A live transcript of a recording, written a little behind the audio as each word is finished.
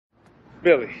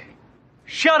Billy.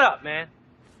 Shut up, man.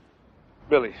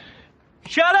 Billy.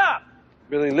 Shut up!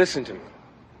 Billy, listen to me.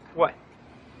 What?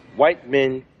 White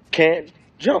men can't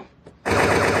jump.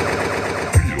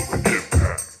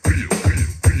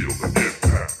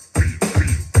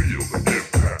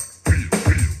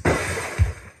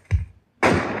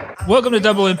 Welcome to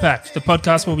Double Impact, the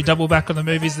podcast where we double back on the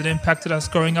movies that impacted us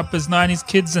growing up as 90s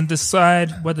kids and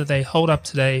decide whether they hold up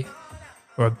today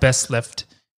or are best left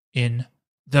in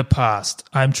the past.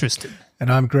 I'm Tristan. And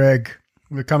I'm Greg.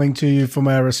 We're coming to you from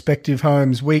our respective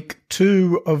homes. Week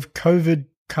 2 of COVID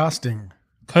casting.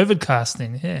 COVID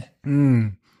casting, yeah.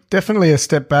 Definitely a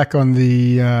step back on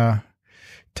the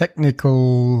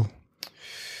technical...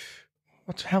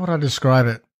 How would I describe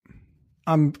it?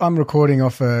 I'm recording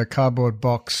off a cardboard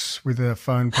box with a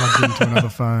phone plugged into another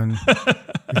phone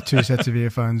with 2 sets of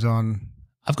earphones on.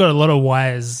 I've got a lot of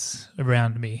wires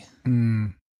around me.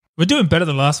 We're doing better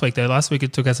than last week, though. Last week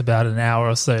it took us about an hour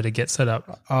or so to get set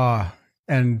up.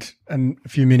 And a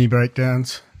few mini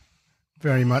breakdowns.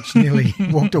 Very much nearly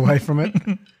walked away from it.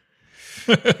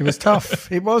 It was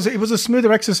tough. It was a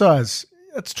smoother exercise.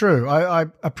 That's true. I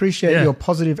appreciate your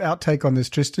positive outtake on this,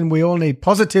 Tristan. We all need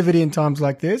positivity in times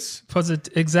like this.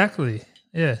 Exactly.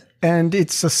 Yeah. And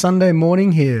it's a Sunday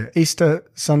morning here, Easter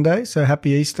Sunday. So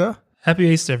happy Easter. Happy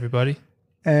Easter, everybody.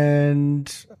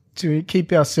 And to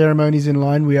keep our ceremonies in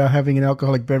line, we are having an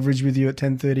alcoholic beverage with you at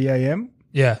 10:30 a.m.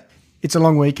 Yeah. It's a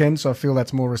long weekend, so I feel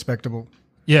that's more respectable.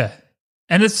 Yeah.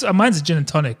 And it's mine's a gin and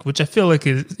tonic, which I feel like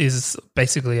is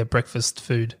basically a breakfast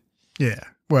food. Yeah.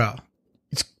 Well,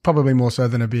 it's probably more so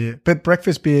than a beer. But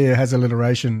breakfast beer has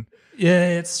alliteration. Yeah,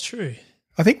 it's true.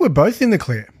 I think we're both in the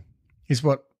clear, is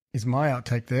what is my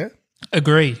outtake there.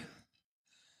 Agree.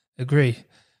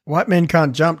 White men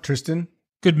can't jump, Tristan.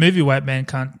 Good movie, White Man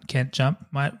Can't Jump.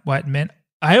 White men.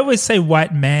 I always say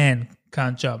white man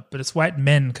can't jump, but it's white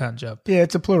men can't jump. Yeah,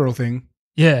 it's a plural thing.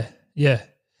 Yeah.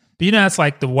 But you know, it's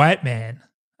like the white man.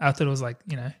 I thought it was like,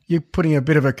 you know. You're putting a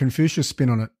bit of a Confucius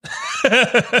spin on it.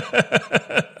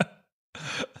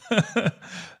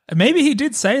 Maybe he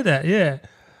did say that, yeah.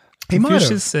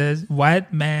 Confucius says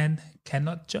white man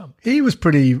cannot jump. He was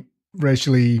pretty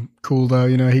racially cool though,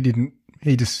 you know,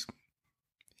 he just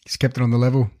kept it on the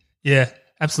level. Yeah,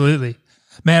 absolutely.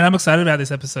 Man, I'm excited about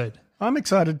this episode. I'm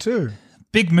excited too.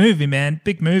 Big movie, man.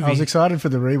 Big movie. I was excited for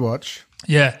the rewatch.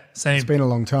 Yeah, same. It's been a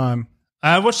long time.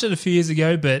 I watched it a few years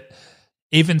ago, but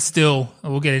even still,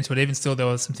 we'll get into it, even still there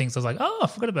were some things I was like, oh, I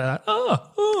forgot about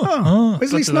that.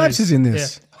 Wesley Snipes is in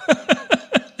this.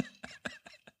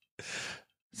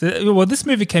 Yeah. Well, this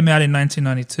movie came out in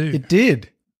 1992. It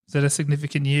did. Is that a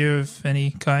significant year of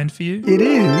any kind for you? It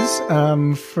is,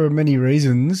 for many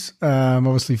reasons.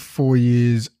 Obviously 4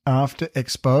 years after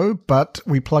Expo, but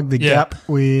we plugged the gap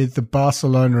with the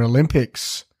Barcelona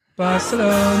Olympics. We must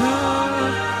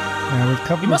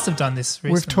have done this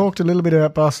recently. We've talked a little bit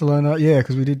about Barcelona. Yeah,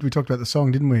 because we talked about the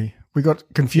song, didn't we? We got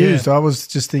confused. Yeah. I was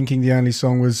just thinking the only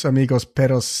song was Amigos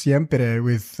Pero Siempre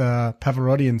with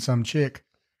Pavarotti and some chick.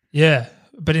 Yeah.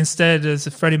 But instead, there's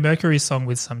a Freddie Mercury song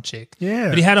with some chick. Yeah.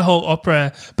 But he had a whole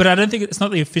opera. But I don't think it's not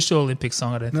the official Olympic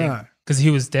song, I don't think. No. Because he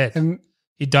was dead. And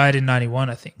he died in 91,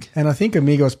 I think. And I think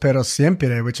Amigos Pero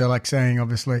Siempre, which I like saying,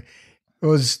 obviously,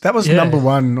 was number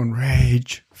one on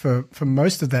Rage for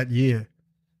most of that year.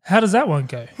 How does that one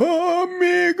go?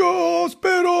 Amigos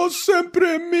pero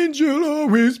siempre means you'll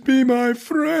always be my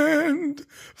friend.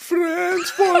 Friends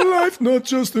for life, not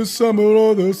just the summer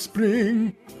or the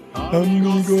spring.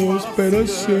 Amigos pero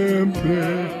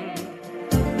siempre.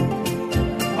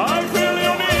 I feel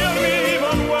you near me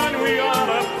even when we are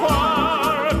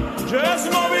apart.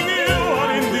 Just knowing you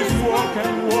are in this walk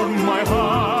and warm my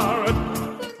heart.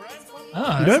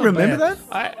 You don't remember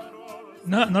that?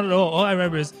 No, not at all. All I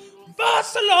remember is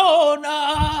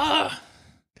Barcelona.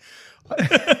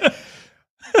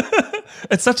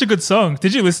 It's such a good song.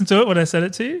 Did you listen to it when I sent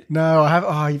it to you? No, I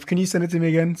have. Can you send it to me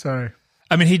again? Sorry.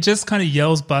 I mean, he just kind of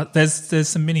yells, but there's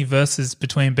some mini verses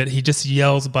between, but he just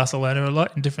yells Barcelona a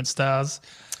lot in different styles.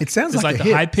 It sounds there's like the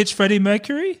hit. high-pitched Freddie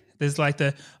Mercury. There's like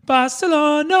the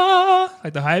Barcelona,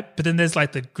 like the hype, but then there's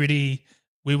like the gritty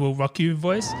 "We Will Rock You"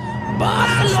 voice.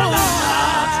 Barcelona.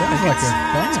 Sounds like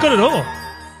a It's got it all.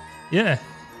 Yeah.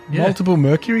 Multiple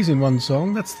Mercuries in one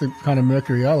song. That's the kind of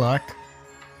Mercury I like.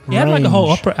 He had like a whole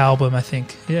opera album, I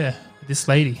think. Yeah. This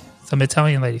lady, some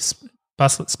Italian lady,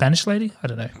 Spanish lady? I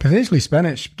don't know. Potentially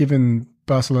Spanish, given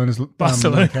Barcelona's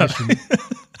location.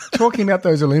 Talking about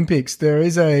those Olympics, there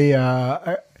is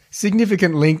a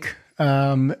significant link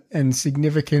and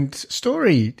significant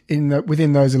story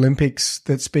within those Olympics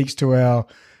that speaks to our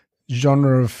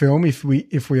genre of film. If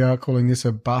we are calling this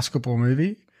a basketball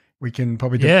movie, we can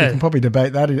probably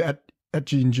debate that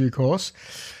in due course.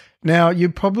 Now, you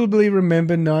probably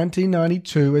remember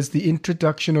 1992 as the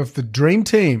introduction of the Dream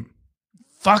Team.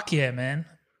 Fuck yeah, man.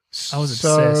 I was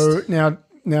So obsessed.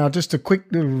 now, just a quick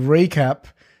little recap.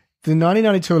 The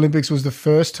 1992 Olympics was the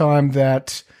first time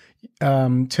that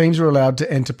teams were allowed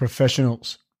to enter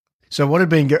professionals. So what had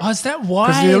been Oh, is that why?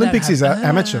 because the that Olympics is happened?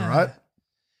 amateur, right?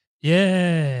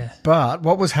 Yeah. But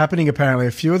what was happening apparently,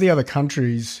 a few of the other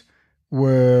countries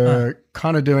were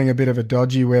kind of doing a bit of a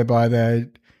dodgy whereby they'd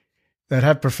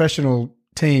have professional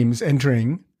teams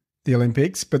entering the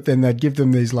Olympics, but then they'd give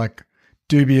them these like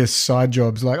dubious side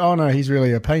jobs like, oh no, he's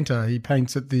really a painter. He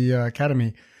paints at the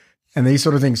academy and these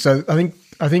sort of things. So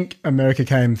I think America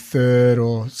came third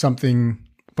or something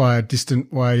by a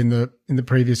distant way in the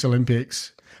previous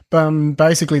Olympics.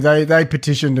 Basically, they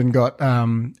petitioned and got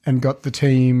the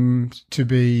team to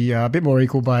be a bit more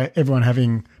equal by everyone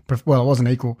having, well, it wasn't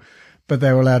equal, but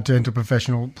they were allowed to enter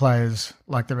professional players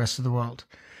like the rest of the world.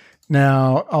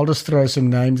 Now, I'll just throw some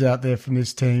names out there from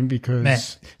this team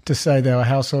because to say they were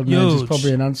household names is Huge.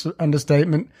 probably an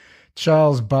understatement.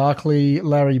 Charles Barkley,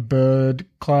 Larry Bird,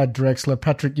 Clyde Drexler,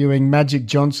 Patrick Ewing, Magic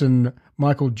Johnson,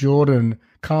 Michael Jordan,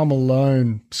 Karl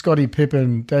Malone, Scottie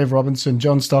Pippen, Dave Robinson,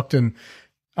 John Stockton,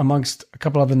 amongst a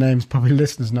couple other names probably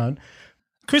listeners know.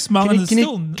 Chris Mullins Can is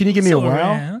you still give me a still wow?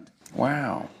 around.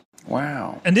 Wow.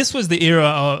 And this was the era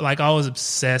of, like, I was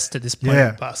obsessed at this point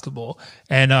Yeah. with basketball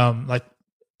and like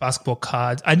basketball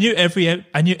cards. I knew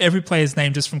every player's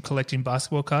name just from collecting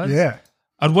basketball cards. Yeah.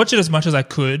 I'd watch it as much as I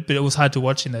could, but it was hard to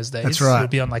watch in those days. That's right. It would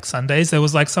be on like Sundays. There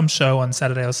was like some show on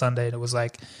Saturday or Sunday and it was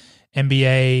like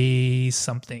NBA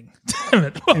something. Damn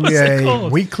it. What was it NBA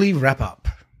called? weekly wrap-up.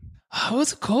 What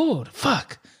was it called?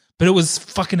 Fuck. But it was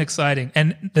fucking exciting.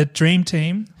 And the Dream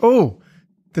Team. Oh,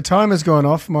 the timer's gone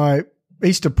off. My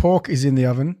Easter pork is in the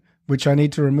oven, which I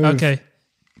need to remove. Okay.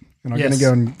 And I'm Yes. going to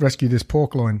go and rescue this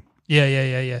pork loin.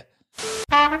 Yeah.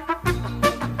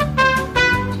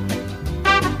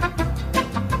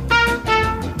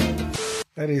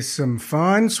 That is some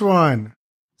fine swine.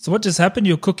 So what just happened?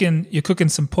 You're cooking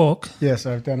some pork. Yes,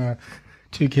 I've done a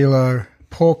 2 kilo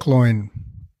pork loin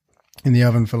in the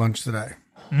oven for lunch today.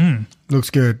 Looks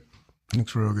good.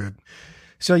 Looks real good.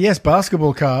 So yes,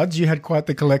 basketball cards. You had quite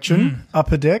the collection.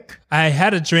 Upper Deck. I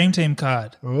had a Dream Team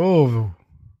card Oh,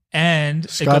 and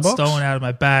it got Skybox? stolen out of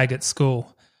my bag at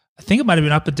school. I think it might have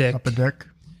been Upper Deck. Upper Deck.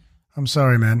 I'm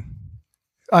sorry, man.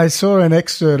 I saw an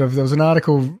excerpt there was an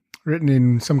article written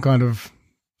in some kind of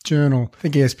journal. I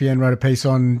think ESPN wrote a piece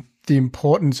on the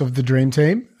importance of the Dream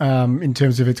Team in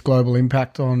terms of its global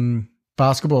impact on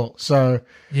basketball. So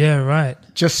Yeah, right.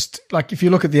 just like if you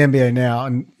look at the NBA now,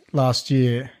 and last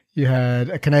year you had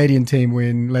a Canadian team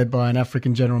win led by an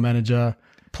African general manager,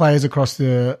 players across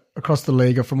the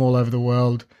league are from all over the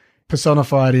world,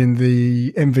 personified in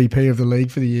the MVP of the league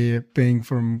for the year being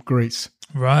from Greece.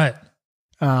 Right.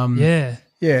 Yeah.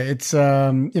 Yeah, it's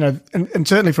and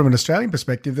certainly from an Australian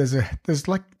perspective,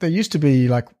 there used to be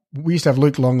like we used to have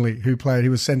Luke Longley who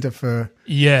was centre for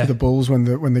the Bulls when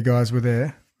the guys were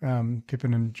there,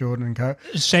 Pippen and Jordan and co.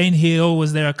 Shane Hill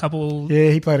was there a couple.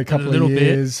 Yeah, he played a couple little of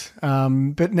years.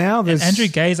 But now there's Andrew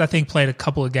Gaze, I think, played a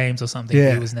couple of games or something.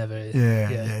 Yeah. He was never.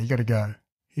 Yeah, you got to go.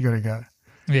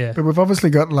 Yeah. But we've obviously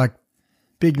got like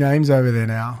big names over there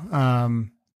now.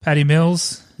 Patty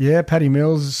Mills. Yeah, Patty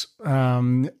Mills.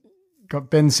 Got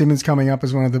Ben Simmons coming up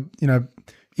as one of the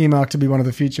earmarked to be one of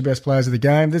the future best players of the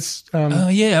game. This Oh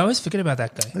yeah, I always forget about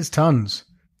that guy. there's tons.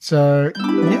 So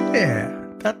yeah,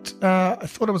 that I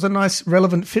thought it was a nice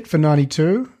relevant fit for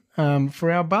 92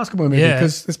 for our basketball movie Yeah.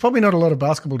 because there's probably not a lot of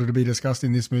basketball to be discussed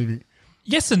in this movie.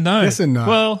 Yes and no. Yes and no.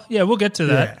 Well, yeah, we'll get to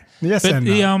that. Yeah. Yes but and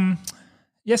the no.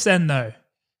 yes and no.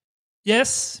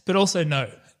 Yes, but also no.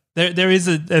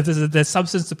 There's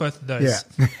substance to both of those.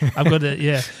 Yeah. I've got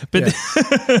to But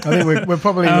I think we're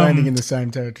probably landing in the same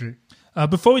territory.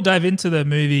 before we dive into the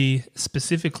movie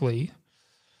specifically,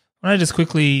 I want to just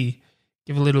quickly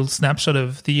give a little snapshot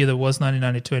of the year that was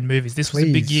 1992 in movies. This was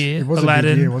a big Please. year. It was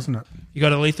Aladdin. a big year, wasn't it? You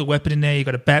got a Lethal Weapon in there. You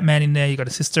got a Batman in there. You got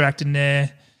a Sister Act in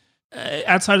there.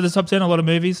 Outside of the top 10, a lot of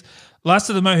movies. Last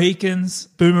of the Mohicans,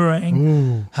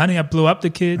 Boomerang, Honey, I Blew Up the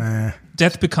Kid,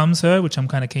 Death Becomes Her, which I'm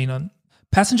kind of keen on.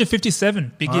 Passenger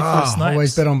 57, big year for Snipes.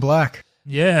 Always bet on black.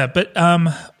 Yeah, but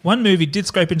one movie did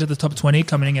scrape into the top 20,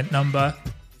 coming in at number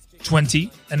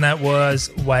 20, and that was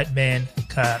White Man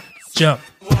Can't Jump.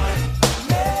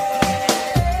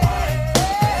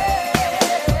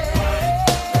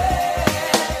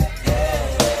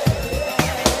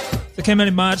 It came out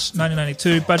in March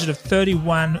 1992, budget of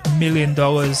 $31 million.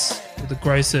 with a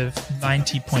gross of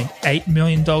 $90.8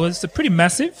 million. So pretty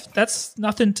massive. That's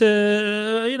nothing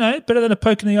to, better than a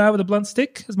poke in the eye with a blunt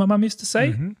stick, as my mum used to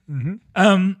say.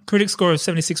 Critic score of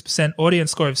 76%,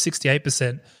 audience score of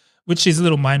 68%, which is a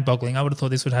little mind-boggling. I would have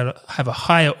thought this would have a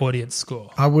higher audience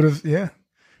score. I would have, yeah.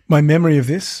 My memory of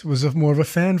this was more of a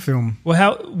fan film.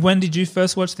 Well, when did you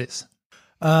first watch this?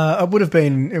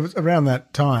 It was around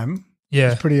that time. Yeah. It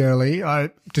was pretty early.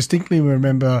 I distinctly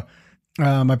remember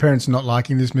my parents not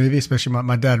liking this movie, especially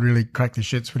my dad really cracked his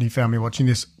shits when he found me watching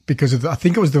this because of I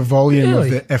think it was the volume of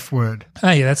the F word.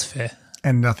 Oh, yeah, that's fair.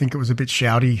 And I think it was a bit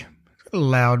shouty,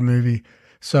 loud movie.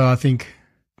 So I think,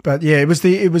 but yeah, it was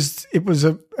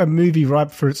a movie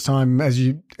ripe for its time. As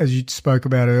you spoke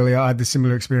about earlier, I had the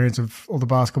similar experience of all the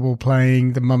basketball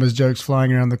playing, the mama's jokes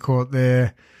flying around the court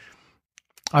there.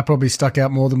 I probably stuck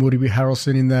out more than Woody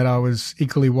Harrelson in that I was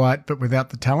equally white but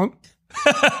without the talent.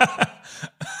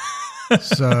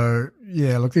 So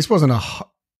yeah, look, I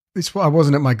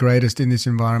wasn't at my greatest in this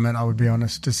environment, I would be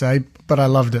honest to say, but I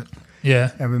loved it.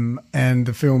 Yeah. And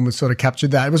the film was sort of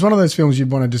captured that. It was one of those films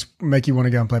you'd want to just make you want to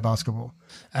go and play basketball.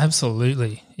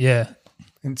 Absolutely. Yeah.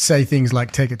 And say things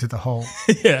like take it to the hole.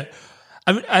 Yeah.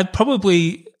 I'd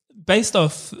probably, based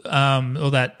off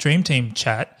all that Dream Team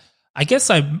chat, I guess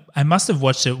I must have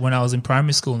watched it when I was in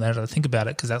primary school now that I think about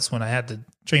it, because that's when I had the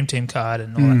Dream Team card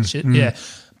and all that shit. Yeah.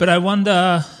 But I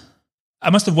wonder, I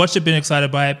must have watched it, been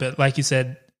excited by it, but like you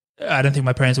said, I don't think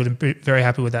my parents would be very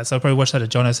happy with that. So I probably watched that at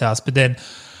Jono's house. But then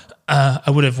I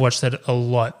would have watched that a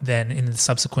lot then in the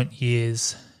subsequent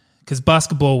years, because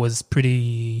basketball was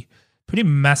pretty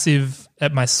massive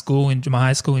at my school, in my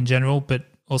high school in general, but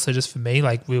also just for me,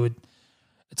 like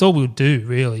it's all we would do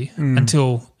really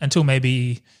until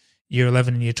maybe year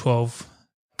 11 and year 12.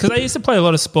 Because I used to play a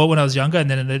lot of sport when I was younger, and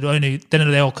then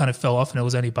they all kind of fell off and it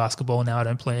was only basketball, and now I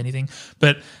don't play anything.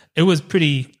 But it was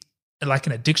pretty like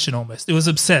an addiction almost. It was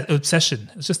obsession.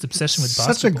 It was just obsession with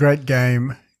basketball. Such a great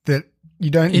game that you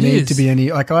don't need to be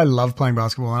any – like I love playing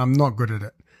basketball and I'm not good at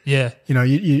it. Yeah.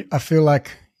 I feel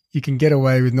like you can get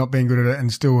away with not being good at it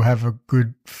and still have a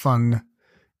good, fun,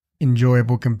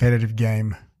 enjoyable, competitive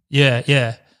game. Yeah,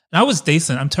 yeah. And I was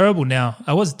decent. I'm terrible now.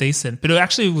 I was decent. But it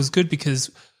actually was good because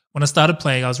when I started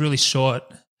playing, I was really short.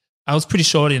 I was pretty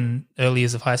short in early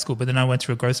years of high school, but then I went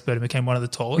through a growth spurt and became one of the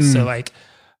tallest. So like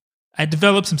I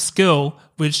developed some skill,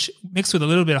 which mixed with a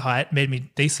little bit of height made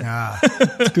me decent.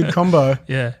 It's a good combo.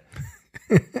 Yeah.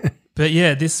 But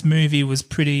yeah, this movie was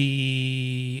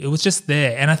it was just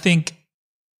there. And I think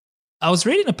I was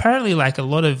reading apparently like a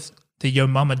lot of the Yo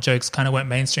Mama jokes kind of went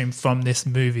mainstream from this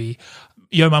movie.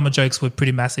 Yo Mama jokes were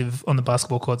pretty massive on the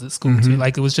basketball courts at school too.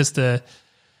 Like it was just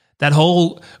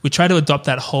we try to adopt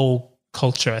that whole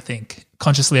culture, I think,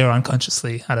 consciously or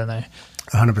unconsciously. I don't know.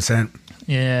 100%.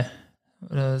 Yeah.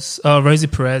 Rosie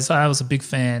Perez. I was a big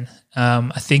fan.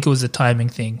 I think it was a timing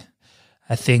thing.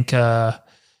 I think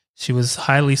she was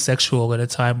highly sexual at a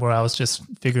time where I was just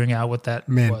figuring out what that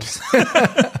was.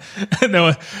 and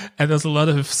there was a lot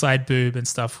of side boob and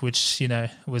stuff, which,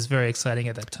 was very exciting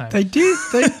at that time. They did.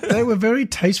 They were very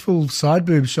tasteful side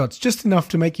boob shots, just enough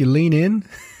to make you lean in.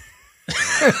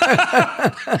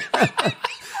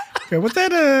 Go, what?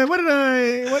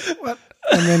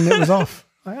 And then it was off.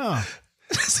 Like, oh.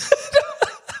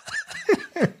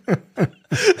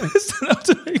 It's enough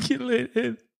to make you lean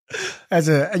in. As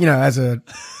a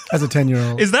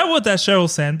 10-year-old. Is that what that Sheryl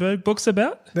Sandberg book's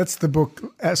about? That's the book,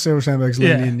 Sheryl Sandberg's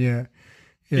Lean In, yeah.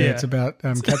 Yeah, it's about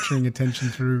capturing attention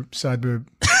through side boob.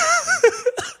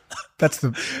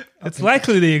 It's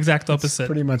likely the exact opposite.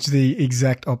 Pretty much the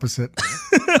exact opposite.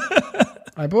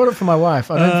 I bought it for my wife.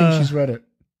 I don't think she's read it.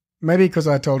 Maybe because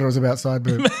I told her it was about side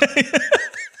boob.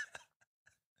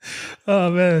 Oh,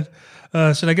 man.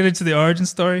 Should I get into the origin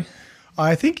story?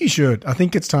 I think you should. I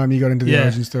think it's time you got into the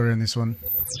origin story on this one.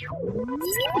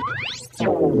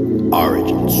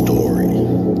 Origin story.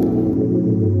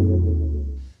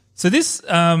 So this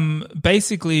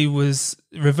basically was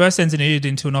reverse engineered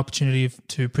into an opportunity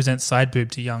to present side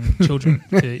boob to young children,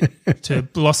 to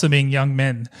blossoming young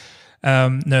men.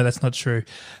 No, that's not true.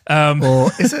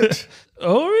 Or is it?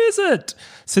 Or is it?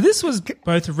 So this was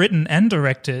both written and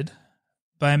directed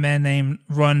by a man named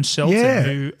Ron Shelton. Yeah,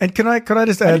 who and can I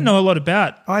just add? I didn't know a lot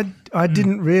about. I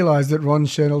didn't realize that Ron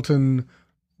Shelton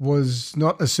was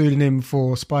not a pseudonym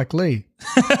for Spike Lee.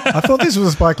 I thought this was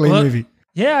a Spike Lee movie.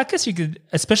 Yeah, I guess you could,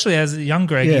 especially as a young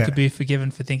Greg, you could be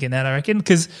forgiven for thinking that, I reckon,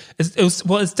 because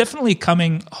it's definitely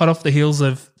coming hot off the heels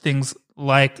of things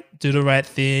like Do the Right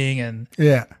Thing and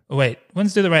wait,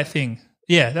 when's Do the Right Thing?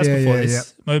 Yeah, that's before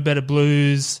this. Mo Better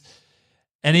Blues,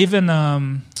 and even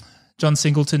John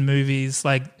Singleton movies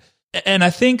like And I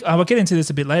think I'll get into this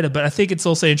a bit later, but I think it's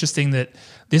also interesting that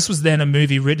this was then a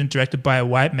movie written and directed by a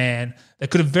white man that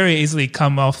could have very easily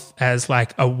come off as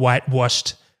like a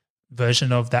whitewashed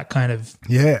version of that kind of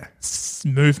Yeah.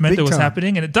 movement Big that was time.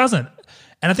 happening, and it doesn't.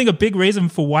 And I think a big reason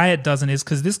for why it doesn't is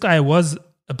because this guy was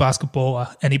a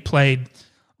basketballer and he played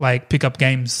like pickup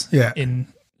games in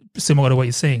similar to what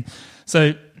you're seeing.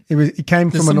 So He came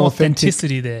there's from an some authentic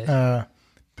authenticity there.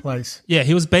 place. Yeah,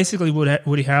 he was basically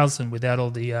Woody Harrelson without all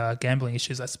the gambling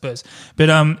issues, I suppose. But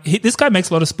this guy makes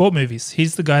a lot of sport movies.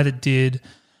 He's the guy that did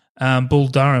Bull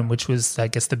Durham, which was, I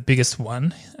guess, the biggest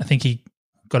one. I think he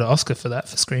got an Oscar for that,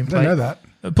 for screenplay. I don't know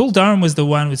that. Bull Durham was the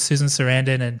one with Susan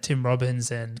Sarandon and Tim Robbins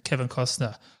and Kevin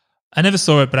Costner. I never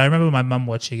saw it, but I remember my mum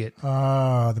watching it.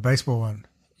 Ah, the baseball one.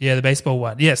 Yeah, the baseball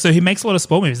one. Yeah, so he makes a lot of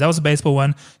sport movies. That was a baseball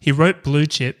one. He wrote Blue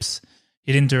Chips.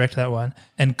 He didn't direct that one.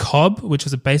 And Cobb, which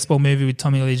was a baseball movie with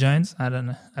Tommy Lee Jones. I don't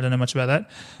know much about that.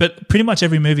 But pretty much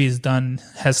every movie he's done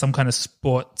has some kind of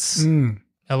sports element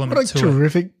What a to it.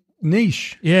 terrific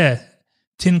niche. Yeah.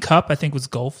 Tin Cup, I think, was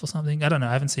golf or something. I don't know.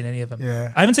 I haven't seen any of them.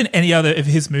 Yeah. I haven't seen any other of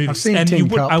his movies. I've seen and Tin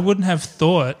Cup. I wouldn't have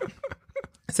thought.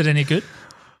 Is it any good?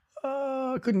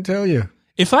 I couldn't tell you.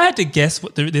 If I had to guess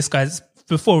what this guy's,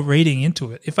 before reading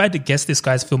into it, if I had to guess this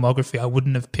guy's filmography, I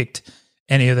wouldn't have picked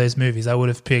any of those movies. I would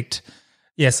have picked,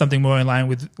 something more in line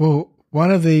with, Well,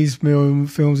 one of these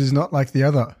films is not like the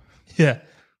other.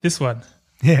 this one.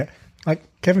 Yeah. Like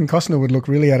Kevin Costner would look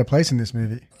really out of place in this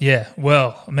movie. Yeah,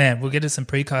 well, man, we'll get to some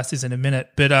precasters in a minute.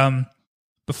 But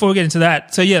before we get into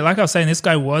that, so like I was saying, this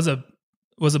guy was a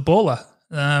baller.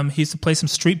 He used to play some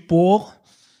street ball.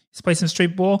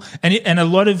 And a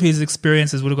lot of his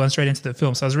experiences would have gone straight into the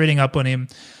film. So I was reading up on him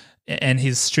and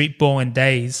his street balling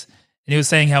days. And he was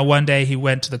saying how one day he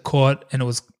went to the court and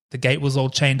the gate was all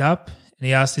chained up. And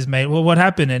he asked his mate, well, what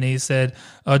happened? And he said,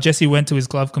 Jesse went to his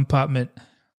glove compartment,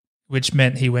 which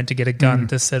meant he went to get a gun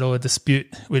to settle a dispute,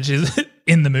 which is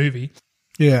in the movie.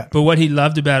 Yeah. But what he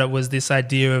loved about it was this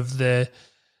idea of the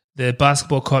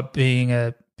basketball court being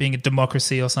a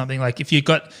democracy or something. Like if you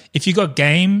got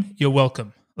game, you're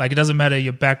welcome. Like it doesn't matter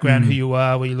your background, who you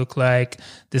are, what you look like,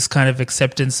 this kind of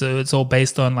acceptance. So it's all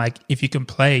based on like, if you can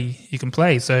play, you can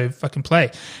play. So fucking play.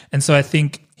 And so I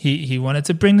think he wanted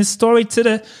to bring this story to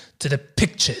the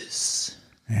pictures.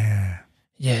 Yeah.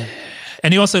 Yeah.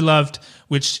 And he also loved,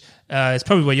 which is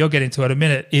probably what you're getting to in a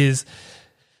minute, is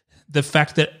the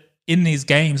fact that in these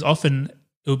games, often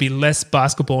it would be less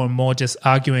basketball and more just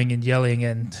arguing and yelling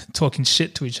and talking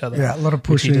shit to each other. Yeah, a lot of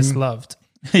which he pushing. just loved.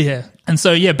 Yeah. And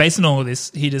so, based on all of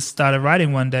this, he just started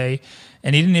writing one day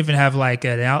and he didn't even have like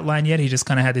an outline yet. He just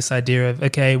kind of had this idea of,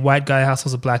 okay, white guy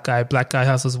hustles a black guy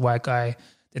hustles a white guy,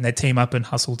 then they team up and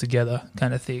hustle together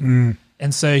kind of thing.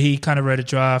 And so he kind of wrote a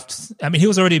draft. I mean, he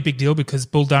was already a big deal because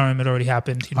Bull Durham had already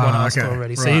happened. He'd won an Oscar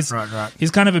already. So he's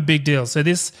kind of a big deal. So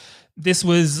this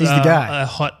was He's the guy. a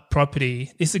hot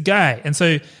property. It's a guy. And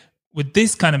so with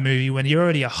this kind of movie, when you're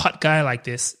already a hot guy like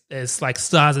this, there's like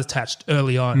stars attached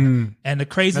early on. And the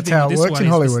crazy That's thing how with it this works one in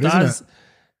is Hollywood, the isn't stars,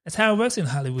 that's how it works in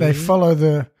Hollywood. They follow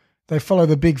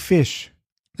the big fish.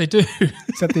 They do.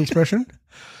 Is that the expression?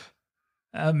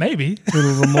 Maybe.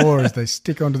 Little remores, they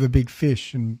stick onto the big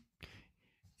fish and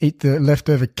eat the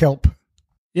leftover kelp.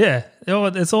 Yeah.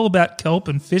 It's all about kelp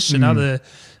and fish and other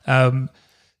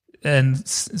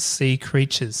sea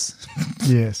creatures.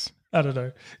 Yes. I don't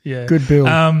know. Yeah. Good build.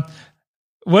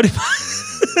 What if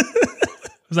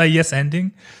was I yes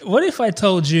ending? What if I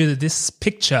told you that this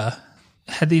picture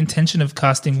had the intention of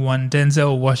casting one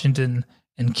Denzel Washington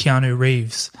and Keanu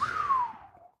Reeves?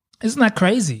 Isn't that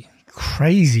crazy?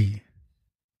 Crazy.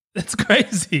 That's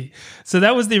crazy. So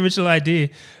that was the original idea.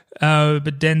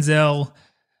 But Denzel,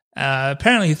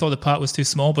 apparently he thought the part was too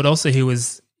small, but also he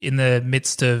was in the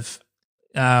midst of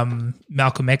Malcolm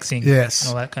Xing Yes. and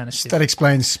all that kind of shit. That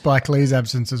explains Spike Lee's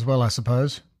absence as well, I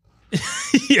suppose.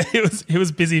 Yeah, he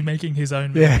was busy making his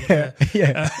own movie.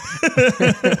 Yeah.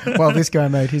 Well, this guy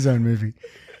made his own movie.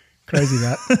 Crazy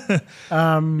that.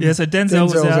 Yeah, so Denzel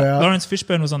was Denzel's out. Lawrence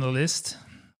Fishburne was on the list.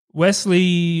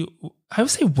 Wesley, I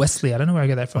would say Wesley. I don't know where I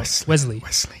get that from. Wesley.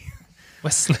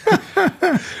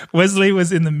 Wesley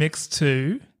was in the mix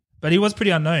too, but he was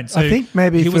pretty unknown. So I think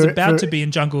maybe he was for- about for- to be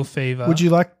in Jungle Fever. Would you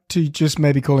like to just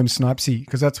maybe call him Snipesy?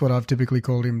 Because that's what I've typically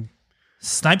called him.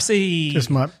 Snipesy. Just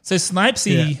my- So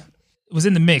Snipesy was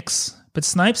in the mix, but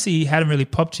Snipesy hadn't really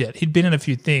popped yet. He'd been in a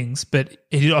few things, but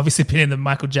he'd obviously been in the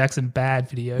Michael Jackson Bad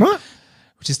video, What?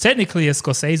 which is technically a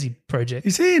Scorsese project.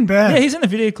 Is he in bad? Yeah, he's in the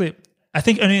video clip. I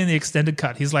think only in the extended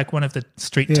cut. He's like one of the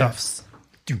street Yeah. toughs.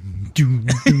 Yeah,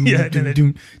 and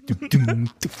then-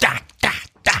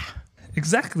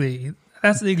 Exactly.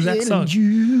 That's the exact song.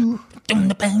 You.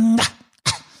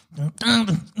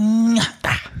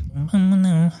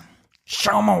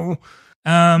 Come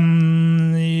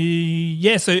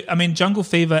Yeah, so I mean, Jungle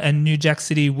Fever and New Jack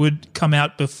City would come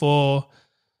out before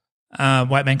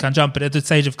White Man Can't Jump, but at the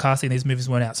stage of casting, these movies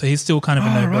weren't out, so he's still kind of a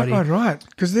Oh, nobody. right.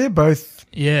 Because they're both.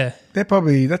 Yeah.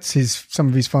 That's some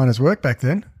of his finest work back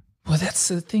then. Well, that's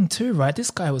the thing too, right?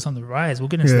 This guy was on the rise. We'll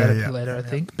get into that a bit later, I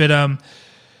think. But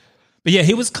yeah,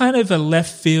 he was kind of a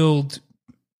left field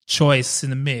choice in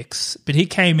the mix, but he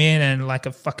came in and like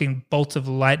a fucking bolt of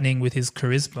lightning with his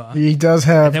charisma. He does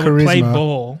have and they charisma. would play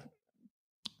ball.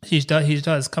 He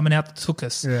does coming out the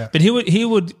Tukas. Yeah. But he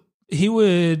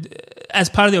would as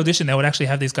part of the audition, they would actually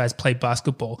have these guys play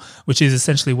basketball, which is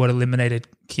essentially what eliminated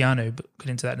Keanu. But we'll get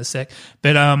into that in a sec.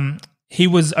 But he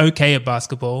was okay at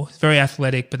basketball, very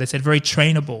athletic, but they said very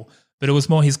trainable. But it was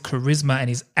more his charisma and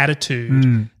his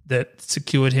attitude that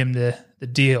secured him the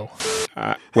deal.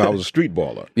 I was a street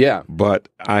baller. Yeah. But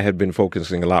I had been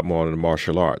focusing a lot more on the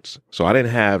martial arts. So I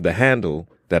didn't have the handle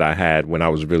that I had when I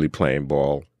was really playing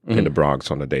ball in the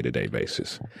Bronx on a day-to-day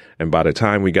basis. And by the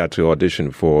time we got to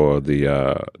audition for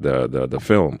the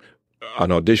film,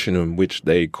 an audition in which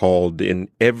they called in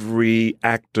every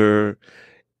actor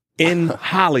in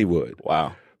Hollywood.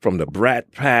 Wow. From the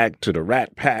Brat Pack to the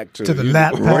Rat Pack to the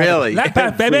Lat Pack. Really? Lat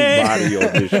Pack, baby! Everybody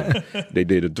audition. They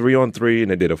did a 3-on-3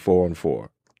 and they did a 4-on-4.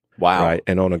 Wow. Right?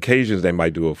 And on occasions, they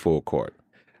might do a full court.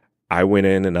 I went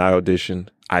in and I auditioned.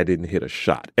 I didn't hit a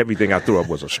shot. Everything I threw up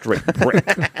was a straight brick.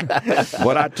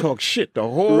 But I talked shit the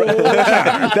whole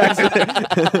time.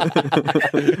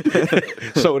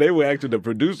 So they were actually, the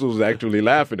producers was actually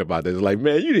laughing about this. Like,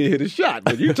 man, you didn't hit a shot,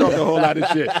 but you talked a whole lot of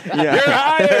shit. Yeah. You're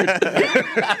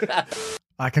hired.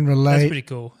 I can relate. That's pretty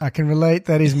cool. I can relate.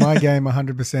 That is my game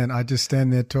 100%. I just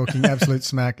stand there talking absolute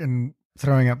smack and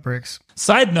throwing up bricks.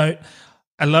 Side note,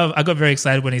 I got very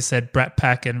excited when he said Brat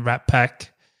Pack and Rat Pack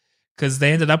because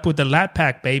they ended up with the Lat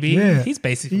Pack, baby. Yeah. He's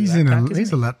basically He's Rat Pack,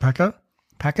 he's a lat packer.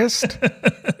 Packist?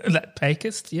 Lat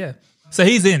Packist, yeah. So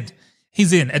he's in.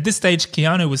 He's in. At this stage,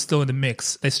 Keanu was still in the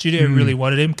mix. The studio really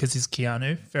wanted him because he's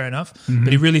Keanu, fair enough.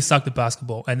 But he really sucked at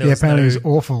basketball. And there Yeah, was apparently no, it was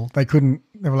awful. They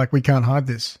were like, we can't hide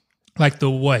this. like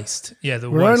the waist. Yeah, the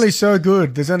We're waist. only so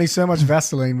good. There's only so much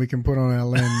Vaseline we can put on our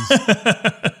lens.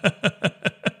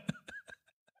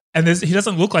 And he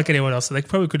doesn't look like anyone else, so they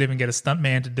probably couldn't even get a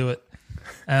stuntman to do it.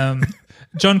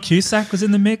 John Cusack was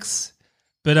in the mix,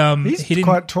 but He's he didn't.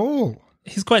 quite tall.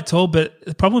 He's quite tall, but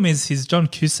the problem is he's John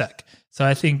Cusack, so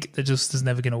I think that just is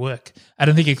never going to work. I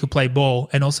don't think he could play ball,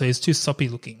 and also he's too soppy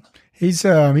looking. He's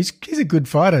a good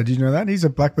fighter. Did you know that? He's a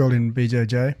black belt in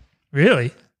BJJ.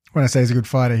 Really? When I say he's a good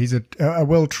fighter, he's a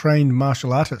well-trained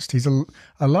martial artist. He's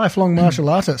a lifelong martial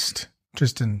artist.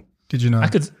 Tristan, did you know? I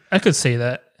could see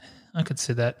that. I could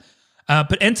see that.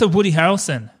 But enter Woody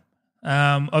Harrelson,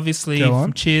 obviously Go on.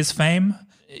 from Cheers fame.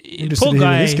 Interested Poor to hear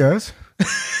where guy. this goes.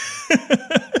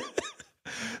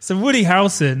 So Woody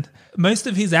Harrelson, most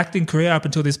of his acting career up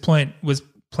until this point was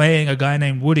playing a guy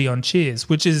named Woody on Cheers,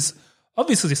 which is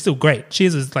obviously still great.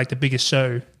 Cheers is like the biggest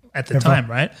show at the time,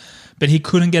 right? But he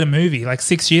couldn't get a movie, like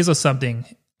 6 years or something.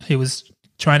 He was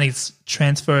trying to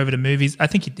transfer over to movies. I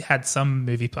think he had some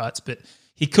movie parts, but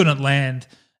he couldn't land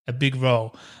a big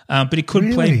role. But he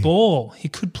could play Really? ball. He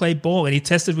could play ball, and he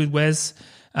tested with Wes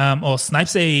or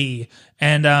Snipesy,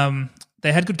 and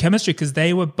they had good chemistry because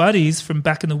they were buddies from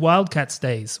back in the Wildcats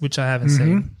days, which I haven't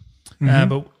seen.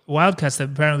 But Wildcats,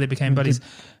 apparently became buddies.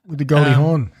 With the Goldie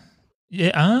Hawn.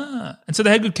 Yeah, and so they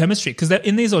had good chemistry because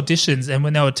in these auditions and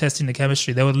when they were testing the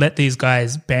chemistry, they would let these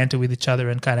guys banter with each other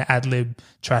and kind of ad-lib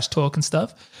trash talk and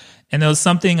stuff. And there was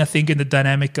something, I think, in the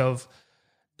dynamic of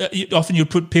often you'd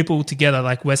put people together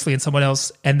like Wesley and someone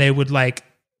else and they would like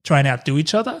try and outdo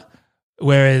each other,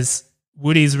 whereas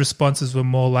Woody's responses were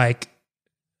more like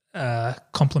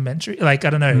complimentary. Like,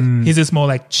 I don't know, his is more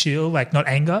like chill, like not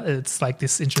anger. It's like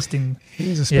this interesting...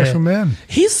 He's a special man.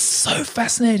 He's so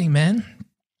fascinating, man.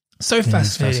 So He's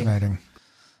fascinating. fascinating.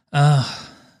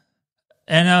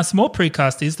 And some more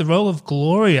pre-casties, the role of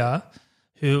Gloria,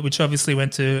 which obviously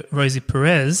went to Rosie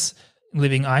Perez,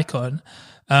 living icon,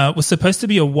 was supposed to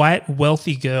be a white,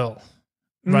 wealthy girl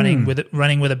running with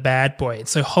a bad boy.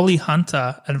 So Holly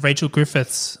Hunter and Rachel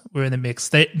Griffiths were in the mix.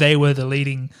 They were the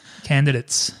leading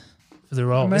candidates for the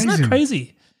role. Isn't that Amazing.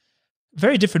 crazy?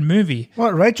 Very different movie.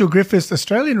 What, Rachel Griffiths,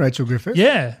 Australian Rachel Griffiths?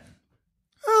 Yeah.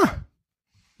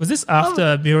 Was this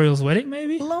after Muriel's wedding,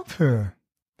 maybe? Love her.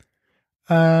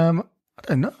 I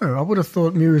don't know. I would have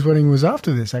thought Muriel's wedding was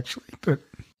after this, actually, but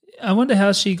I wonder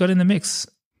how she got in the mix.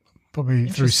 probably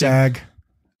through Interesting. SAG.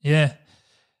 Yeah.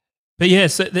 But yeah,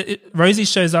 so Rosie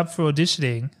shows up for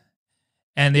auditioning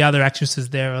and the other actresses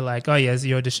there are like, oh, yeah,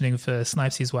 you're auditioning for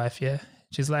Snipesy's wife, yeah?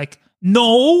 She's like,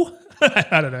 no.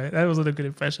 I don't know. That wasn't a good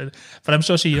impression, but I'm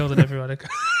sure she yelled at everyone.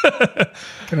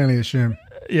 Can only assume.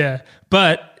 Yeah.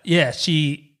 But yeah,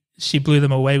 she blew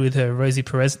them away with her Rosie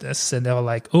Perez-ness, and they were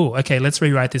like, oh, okay, let's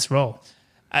rewrite this role.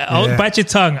 I'll bite your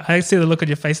tongue. I see the look on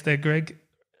your face there, Greg.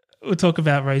 We'll talk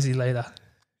about Rosie later.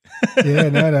 Yeah,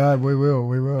 no, we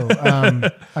will.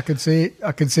 I could see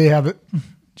how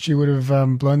she would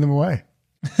have blown them away.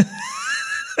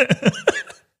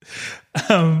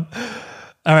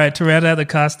 All right, to round out the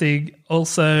casting,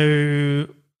 also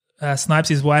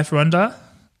Snipes' wife, Rhonda,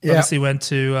 obviously went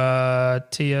to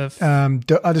Tia.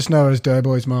 I just know her as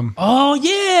Doughboy's mum. Oh,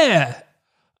 yeah.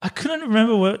 I couldn't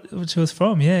remember what she was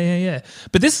from. Yeah.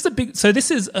 But this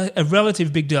is a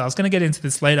relative big deal. I was going to get into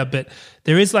this later, but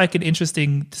there is like an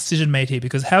interesting decision made here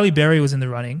because Halle Berry was in the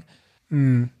running,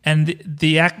 and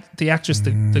the actress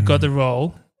that got the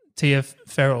role, Tia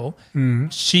Farrell,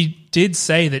 she did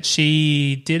say that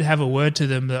she did have a word to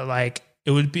them that like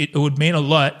it would mean a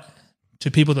lot to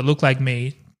people that look like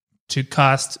me to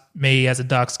cast me as a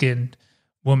dark-skinned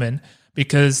woman,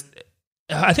 because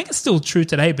I think it's still true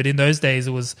today, but in those days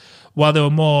it was, while there were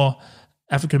more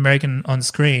African-American on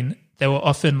screen, they were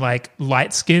often like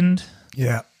light-skinned.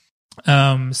 Yeah.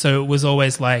 So it was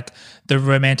always like the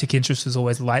romantic interest was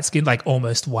always light-skinned, like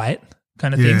almost white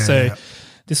kind of thing. So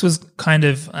this was kind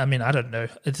of, I mean, I don't know.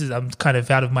 I'm kind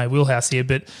of out of my wheelhouse here,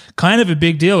 but kind of a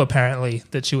big deal apparently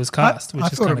that she was cast,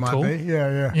 which is kind of cool.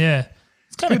 Yeah. Yeah.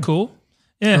 It's kind of cool.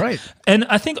 Yeah. Right. And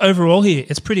I think overall here,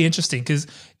 it's pretty interesting because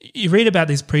you read about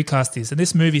these pre-casties, and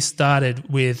this movie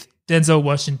started with Denzel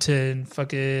Washington,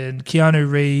 fucking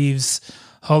Keanu Reeves,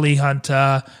 Holly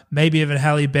Hunter, maybe even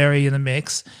Halle Berry in the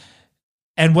mix.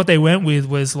 And what they went with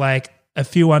was like a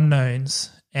few unknowns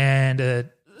and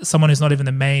someone who's not even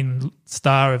the main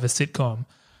star of a sitcom.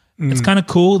 It's kind of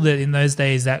cool that in those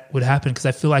days that would happen, because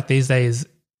I feel like these days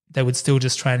they would still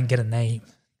just try and get a name.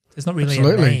 There's not really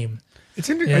a name. It's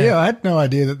interesting. Yeah, I had no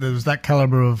idea that there was that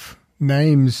caliber of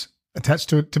names attached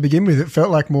to it to begin with. It felt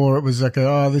like more, it was like,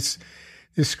 this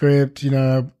script,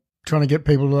 trying to get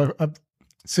people to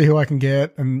see who I can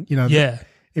get. And,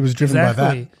 it was driven by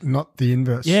that, not the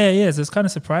inverse. Yeah. So it's kind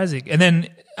of surprising. And then,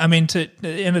 I mean, to the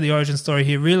end of the origin story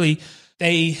here, really,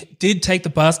 they did take the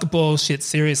basketball shit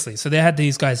seriously. So they had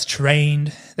these guys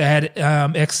trained. They had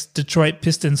ex-Detroit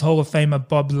Pistons Hall of Famer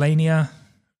Bob Lanier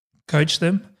coach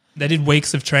them. They did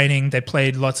weeks of training. They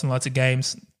played lots and lots of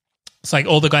games. It's like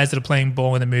all the guys that are playing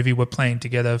ball in the movie were playing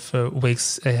together for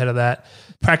weeks ahead of that,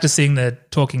 practicing the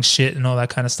talking shit and all that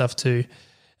kind of stuff too,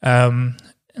 and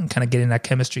kind of getting that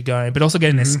chemistry going, but also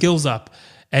getting their skills up.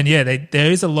 And yeah,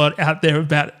 there is a lot out there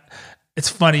about. It's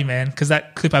funny, man, because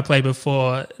that clip I played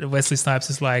before, Wesley Snipes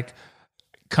is like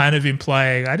kind of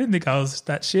implying, I didn't think I was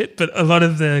that shit, but a lot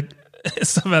of the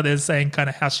stuff out there is saying kind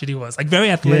of how shit he was. Like very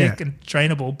athletic and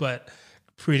trainable, but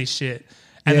pretty shit.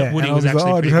 And that Woody was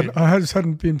actually pretty good. I just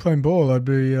hadn't been playing ball. I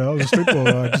was a street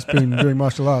baller. I'd just been doing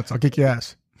martial arts. I'll kick your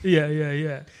ass.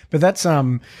 Yeah. But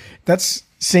that's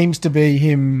seems to be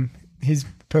him. His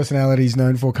personality is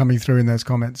known for coming through in those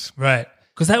comments. Right.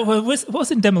 Because that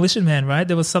was in Demolition Man, right?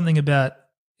 There was something about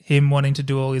him wanting to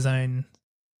do all his own.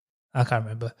 I can't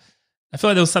remember. I feel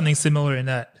like there was something similar in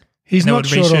that. He's not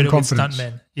short on confidence.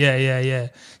 Stuntmen. Yeah.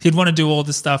 He'd want to do all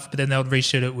the stuff, but then they would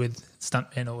reshoot it with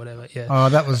stuntmen or whatever. Yeah. Oh,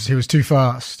 he was too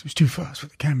fast. He was too fast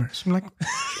with the cameras. I'm like,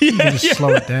 you can just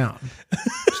slow it down.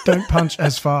 Just don't punch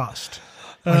as fast.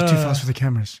 He's too fast with the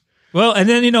cameras. Well, and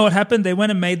then you know what happened? They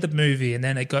went and made the movie, and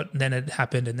then it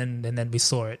happened, and then we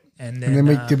saw it, and then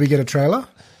did we get a trailer?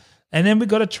 And then we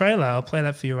got a trailer. I'll play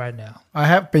that for you right now. I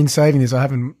have been saving this. I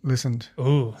haven't listened.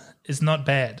 Ooh, it's not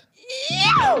bad.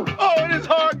 Oh, it is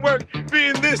hard work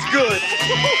being this good. It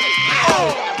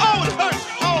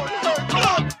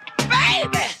hurts.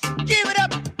 Baby, give it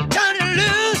up, turn it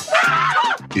loose.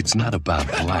 It's not about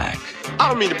black. I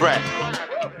don't mean to brag,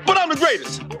 but I'm the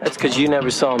greatest. That's because you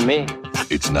never saw me.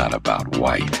 It's not about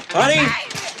white. Honey,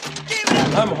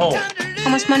 I'm home. How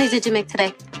much money did you make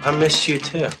today? I missed you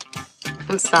too.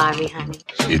 I'm sorry, honey.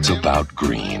 It's about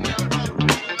green.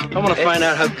 I want to find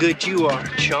out how good you are,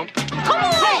 chump.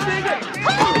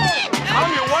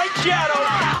 I'm your white shadow.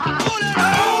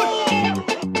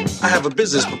 I have a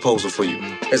business proposal for you,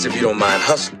 as if you don't mind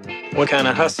hustling. What kind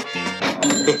of hustle?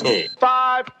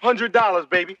 $500,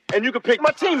 baby, and you can pick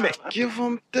my teammate. Give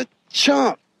him the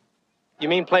chump. You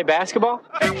mean play basketball?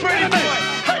 Hey, pretty boy,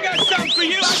 I got something for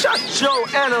you. Shut your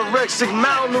anorexic,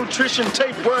 malnutrition,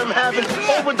 tapeworm having,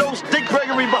 overdose, Dick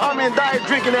Gregory, Bahamian diet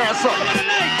drinking ass up.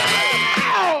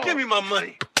 Give me my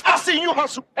money. I see you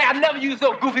hustle. Hey, I've never used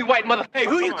no goofy white mother. Hey,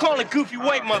 who you calling goofy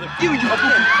white mother? You goofy.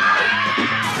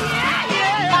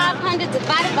 500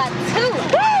 divided by 2.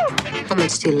 Woo! How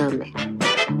much do you love me?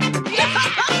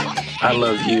 I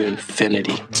love you,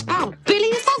 infinity. Oh, Billy,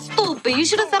 you're so stupid. You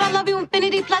should have said I love you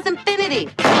infinity plus infinity.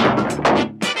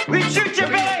 We shoot you,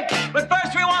 Billy, but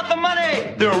first we want the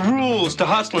money. There are rules to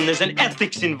hustling. There's an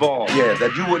ethics involved. Yeah,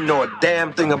 that you wouldn't know a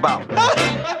damn thing about.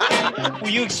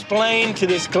 Will you explain to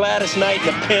this Gladys Knight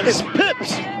and the pimps? It's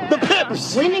Pips! The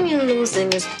Pips! Winning and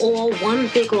losing is all one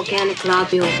big organic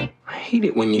globule. I hate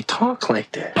it when you talk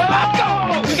like that.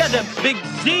 You got that big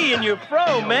Z in your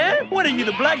fro, man. What are you,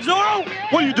 the Black Zorro?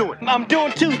 What are you doing? I'm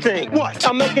doing two things. What?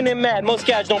 I'm making them mad. Most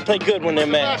guys don't play good when they're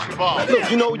mad. Look,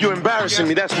 you know you're embarrassing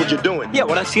me. That's what you're doing. Yeah,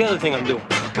 well, that's the other thing I'm doing.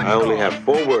 I only have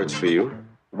 4 words for you.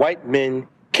 White men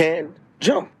can't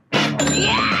jump.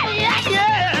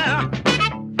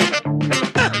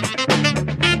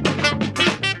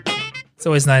 It's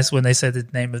always nice when they say the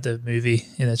name of the movie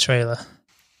in a trailer.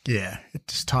 Yeah, it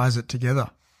just ties it together.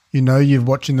 You know you're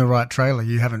watching the right trailer.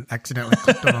 You haven't accidentally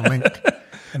clicked on a link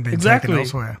and been taken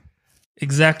elsewhere.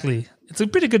 Exactly. It's a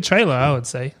pretty good trailer, I would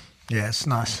say. Yeah, it's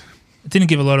nice. It didn't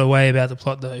give a lot away about the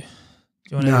plot, though. Do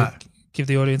you want to No. give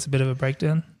the audience a bit of a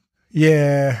breakdown?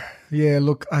 Yeah.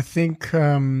 Look, I think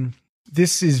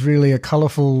this is really a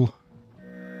colourful,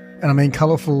 and I mean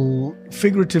colourful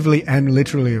figuratively and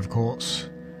literally, of course.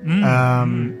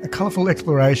 A colourful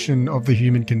exploration of the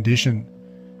human condition.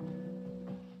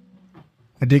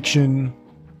 Addiction,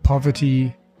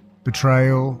 poverty,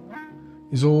 betrayal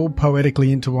is all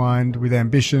poetically intertwined with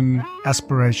ambition,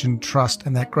 aspiration, trust,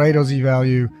 and that great Aussie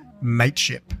value,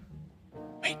 mateship.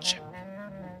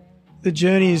 The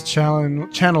journey is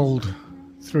channeled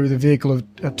through the vehicle of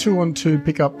a 2-on-2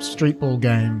 pickup streetball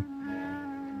game.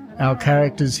 Our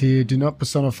characters here do not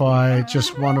personify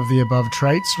just one of the above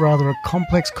traits, rather a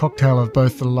complex cocktail of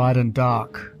both the light and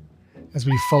dark, as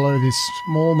we follow this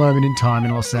small moment in time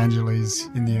in Los Angeles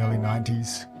in the early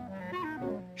 90s.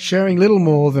 Sharing little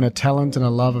more than a talent and a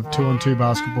love of 2-on-2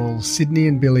 basketball, Sydney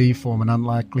and Billy form an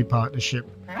unlikely partnership,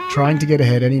 trying to get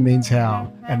ahead any means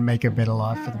how and make a better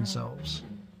life for themselves.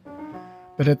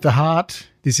 But at the heart,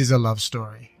 this is a love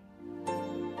story.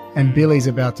 And Billy's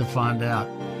about to find out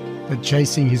that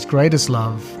chasing his greatest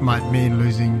love might mean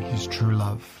losing his true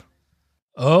love.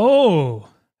 Oh.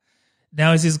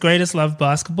 Now, is his greatest love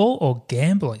basketball or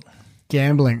gambling?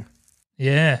 Gambling.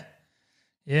 Yeah.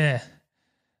 That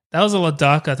was a lot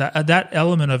darker. That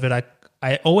element of it,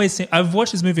 I've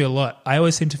watched this movie a lot. I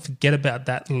always seem to forget about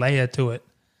that layer to it.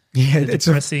 Yeah, The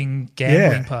depressing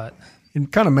gambling part.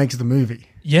 It kind of makes the movie.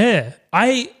 Yeah.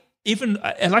 Like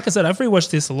I said, I've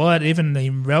rewatched this a lot, even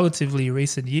in relatively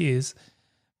recent years.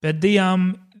 But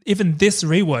even this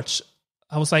rewatch,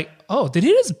 I was like, oh, did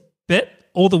he just bet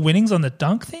all the winnings on the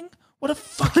dunk thing? What a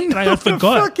fucking I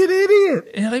forgot. Fucking idiot.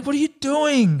 And like, what are you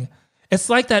doing?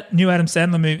 It's like that new Adam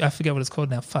Sandler movie. I forget what it's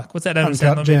called now. Fuck. What's that Adam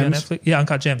Uncut Sandler Gems. movie on Netflix? Yeah,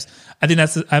 Uncut Gems. I think I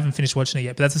haven't finished watching it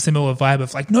yet, but that's a similar vibe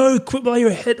of like, no, quit while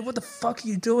you're ahead. What the fuck are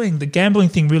you doing? The gambling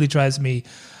thing really drives me.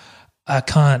 I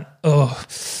can't.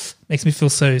 Makes me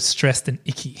feel so stressed and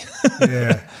icky.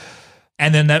 Yeah.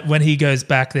 And then that when he goes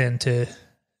back then to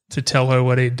tell her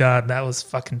what he'd done, that was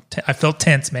fucking. I felt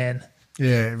tense, man.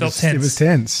 Yeah, It was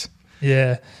tense.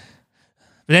 Yeah.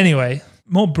 But anyway,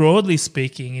 more broadly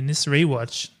speaking, in this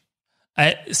rewatch,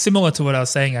 similar to what I was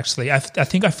saying, actually, I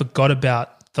think I forgot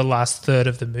about the last third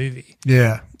of the movie.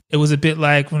 Yeah. It was a bit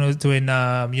like when I was doing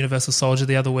Universal Soldier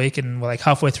the other week, and we're like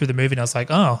halfway through the movie, and I was like,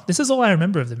 "Oh, this is all I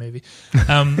remember of the movie."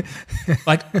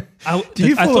 Do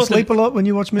you fall asleep a lot when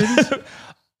you watch movies?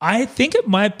 I think it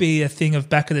might be a thing of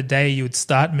back in the day. You would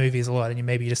start movies a lot, and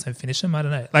maybe you just don't finish them. I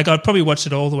don't know. Like I'd probably watch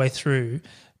it all the way through,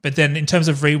 but then in terms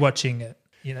of rewatching it,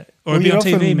 or it'd be on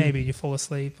TV, maybe you fall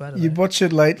asleep. I don't know. You'd watch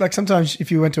it late. Like sometimes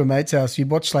if you went to a mate's house, you'd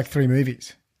watch like 3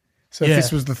 movies. So if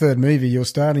this was the third movie, you're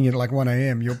starting at like 1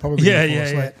 a.m. You're probably going to fall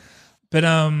asleep. But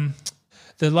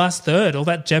the last third, all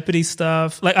that Jeopardy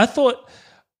stuff, like I thought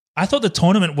the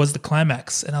tournament was the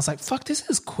climax, and I was like, "Fuck, this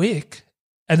is quick."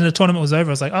 And then the tournament was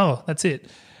over. I was like, "Oh, that's it."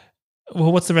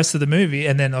 Well, what's the rest of the movie?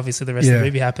 And then obviously the rest of the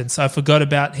movie happens. So I forgot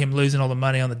about him losing all the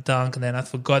money on the dunk, and then I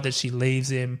forgot that she leaves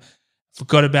him.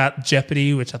 Forgot about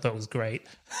Jeopardy, which I thought was great.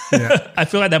 Yeah. I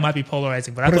feel like that might be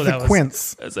polarizing, but I thought that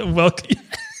Quince? was a welcome.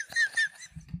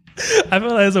 I feel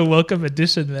like it was a welcome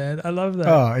addition, man. I love that.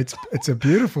 Oh, it's a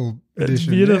beautiful addition. It's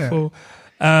beautiful.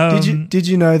 Yeah. Did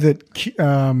you know that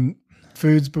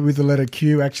foods with the letter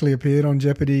Q actually appeared on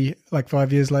Jeopardy like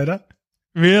 5 years later?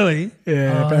 Really?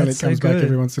 Yeah, apparently it comes back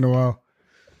every once in a while.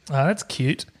 Oh, that's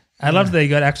cute. I love that you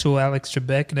got actual Alex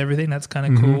Trebek and everything. That's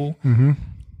kind of cool. Mm-hmm.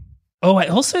 Oh, I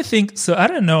also think, so I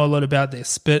don't know a lot about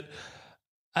this, but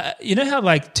you know how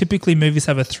like typically movies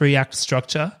have a 3-act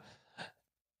structure?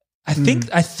 I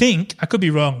think, I could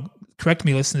be wrong. correct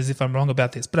me, listeners, if I'm wrong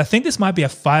about this, but I think this might be a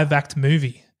 5-act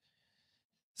movie.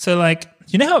 So, like,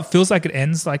 you know how it feels like it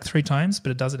ends like 3 times,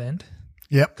 but it doesn't end?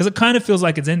 Yep. Because it kind of feels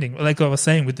like it's ending. Like I was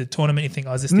saying with the tournament, you think,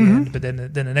 oh, is this the end? But then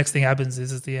the next thing happens,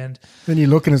 is this the end? Then you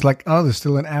look and it's like, oh, there's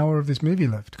still an hour of this movie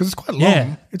left. Because it's quite long.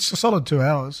 Yeah. It's a solid 2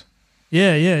 hours.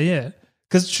 Yeah.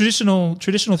 Because traditional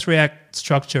 3-act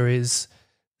structure is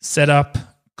setup,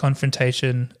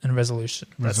 confrontation, and resolution.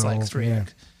 That's like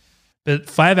 3-act. But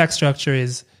 5-act structure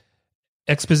is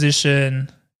exposition,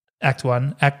 Act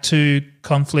 1. Act 2,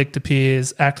 conflict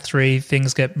appears. Act 3,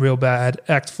 things get real bad.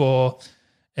 Act 4,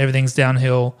 everything's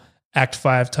downhill. Act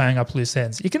 5, tying up loose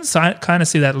ends. You can kind of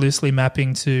see that loosely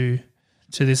mapping to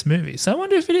this movie. So I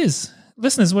wonder if it is.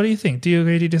 Listeners, what do you think? Do you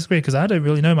agree, do you disagree? Because I don't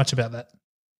really know much about that.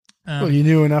 Well, you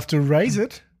knew enough to raise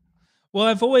it. Well,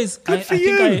 I've always... Good for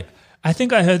you. I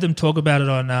think I heard them talk about it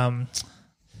on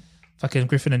fucking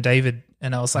Griffin and David,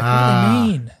 and I was like, what do they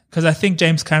mean? Because I think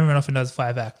James Cameron often does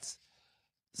 5 acts.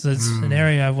 So it's an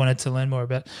area I've wanted to learn more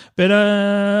about. But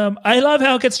I love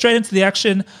how it gets straight into the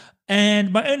action.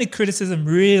 And my only genuine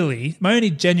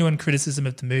criticism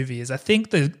of the movie is I think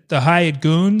the hired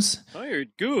goons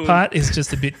part is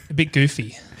just a bit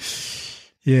goofy.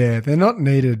 Yeah, they're not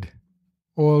needed.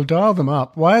 Or dial them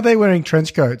up. Why are they wearing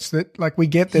trench coats? That we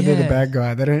get that they're the bad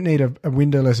guy. They don't need a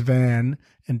windowless van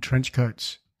and trench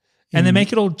coats. And they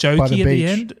make it all jokey at the beach.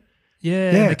 end.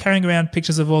 Yeah, they're carrying around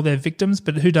pictures of all their victims,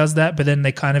 but who does that? But then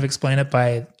they kind of explain it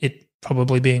by it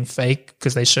probably being fake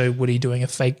because they show Woody doing a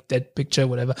fake dead picture,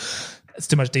 whatever. It's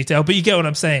too much detail, but you get what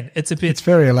I'm saying. It's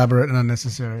very elaborate and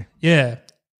unnecessary. Yeah.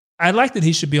 I like that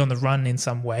he should be on the run in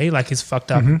some way, like his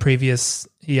fucked up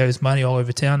he owes money all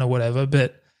over town or whatever,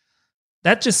 but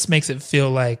that just makes it feel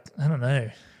like, I don't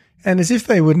know. And as if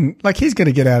they wouldn't, he's going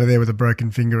to get out of there with a broken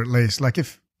finger at least. Like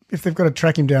if they've got to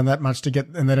track him down that much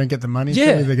and they don't get the money,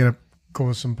 surely they're going to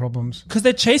cause some problems. Because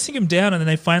they're chasing him down and then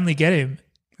they finally get him.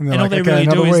 And all they okay, really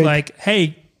do is week. like,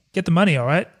 hey, get the money, all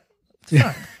right?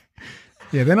 Yeah.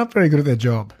 Yeah, they're not very good at their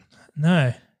job.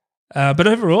 No. But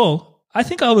overall, I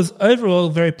think I was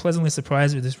very pleasantly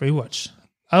surprised with this rewatch.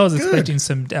 I was expecting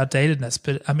some outdatedness,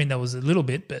 but I mean, there was a little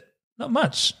bit, but not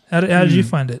much. How did you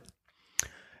find it?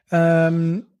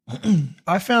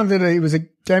 I found that it was a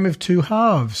game of 2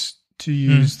 halves, to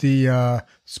use the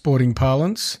sporting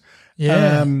parlance.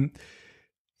 Yeah.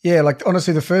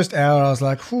 Honestly, the first hour I was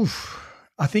like, whew,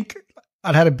 I think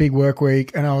I'd had a big work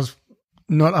week and I was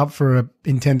not up for an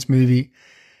intense movie.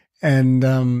 And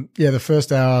the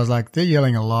first hour I was like, they're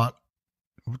yelling a lot.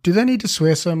 Do they need to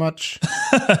swear so much?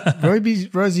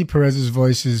 Rosie Perez's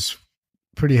voice is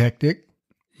pretty hectic.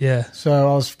 Yeah.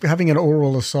 So I was having an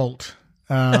oral assault.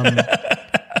 But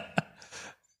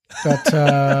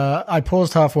I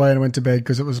paused halfway and went to bed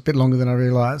because it was a bit longer than I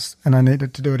realised and I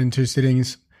needed to do it in 2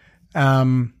 sittings.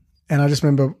 And I just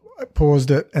remember I paused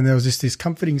it and there was just this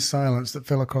comforting silence that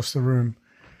fell across the room.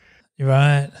 You're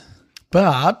right.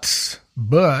 But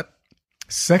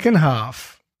second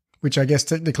half, which I guess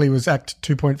technically was Act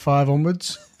 2.5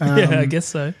 onwards. I guess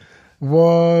so.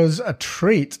 Was a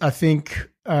treat. I think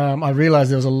I realised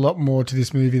there was a lot more to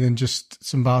this movie than just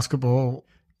some basketball.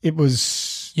 It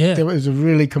was, there was a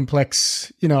really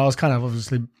complex, I was kind of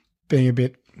obviously being a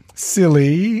bit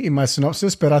silly in my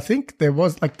synopsis, but I think there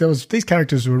was these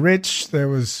characters were rich. There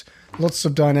was lots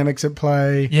of dynamics at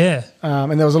play. Yeah.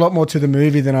 And there was a lot more to the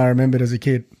movie than I remembered as a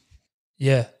kid.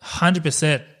 Yeah,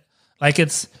 100%.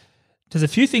 There's a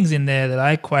few things in there that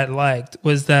I quite liked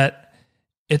was that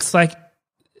it's like,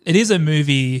 it is a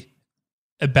movie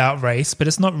about race, but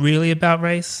it's not really about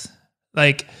race.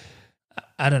 I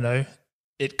don't know.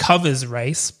 It covers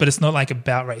race, but it's not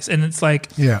about race. And it's a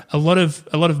lot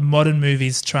of modern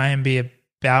movies try and be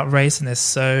about race and they're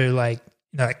so like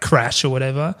Crash or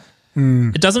whatever.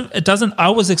 It doesn't I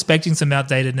was expecting some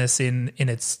outdatedness in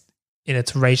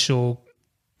its racial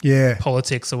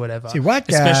politics or whatever. See, white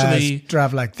guys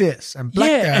drive like this and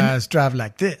black guys drive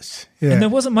like this. Yeah. And there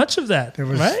wasn't much of that,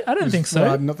 right? I don't think so.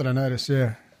 Well, not that I noticed,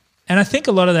 yeah. And I think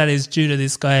a lot of that is due to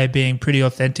this guy being pretty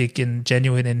authentic and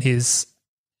genuine in his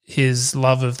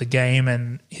love of the game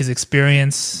and his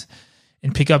experience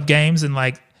in pickup games and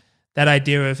that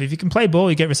idea of if you can play ball,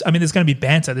 you get there's going to be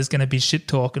banter, there's going to be shit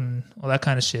talk and all that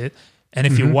kind of shit. And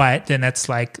if you're white, then that's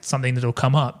something that'll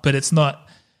come up. But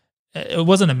it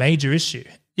wasn't a major issue.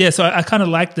 Yeah, so I kind of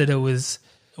liked that it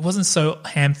wasn't so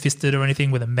ham-fisted or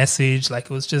anything with a message. It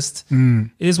was just, it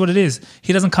is what it is.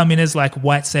 He doesn't come in as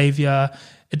white savior.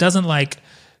 It doesn't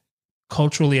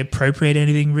culturally appropriate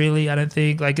anything really, I don't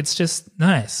think. It's just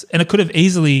nice. And it could have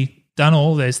easily done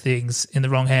all those things in the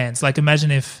wrong hands.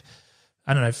 Imagine if,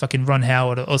 I don't know, fucking Ron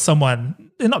Howard or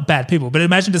someone. They're not bad people, but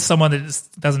imagine just someone that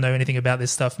just doesn't know anything about this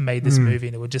stuff made this movie,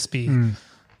 and it would just be, you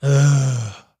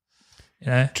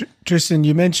know. Tristan,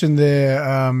 you mentioned there,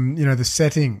 the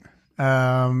setting.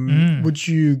 Would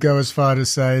you go as far to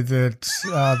say that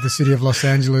the city of Los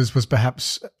Angeles was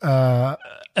perhaps a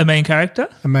main character?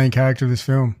 A main character of this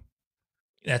film.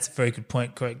 That's a very good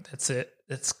point, Greg. That's it.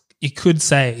 You could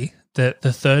say that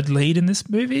the third lead in this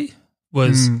movie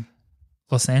was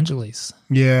Los Angeles.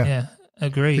 Yeah,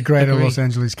 agree. The greater Los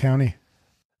Angeles County.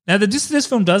 Now, this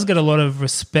film does get a lot of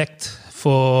respect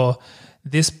for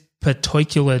this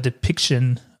particular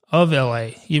depiction of LA,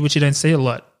 which you don't see a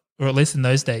lot, or at least in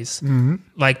those days. Mm-hmm.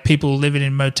 Like people living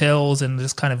in motels and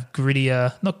just kind of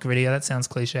not grittier, that sounds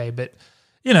cliche, but,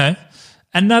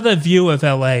 another view of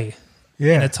LA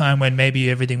in a time when maybe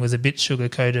everything was a bit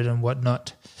sugar-coated and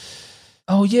whatnot.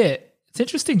 Oh, yeah. It's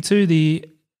interesting too, the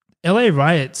LA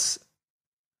riots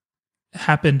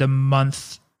happened a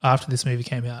month after this movie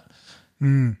came out.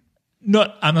 I'm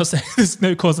not saying there's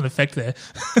no cause and effect there,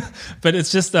 but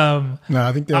it's just no,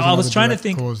 I think I was trying to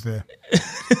think cause there.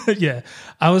 Yeah,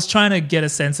 I was trying to get a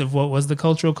sense of what was the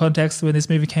cultural context when this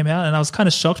movie came out, and I was kind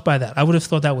of shocked by that. I would have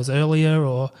thought that was earlier,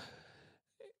 or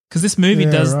because this movie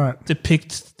does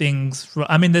depict things.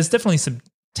 I mean, there's definitely some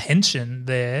tension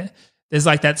there. There's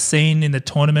like that scene in the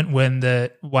tournament when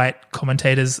the white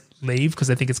commentators leave because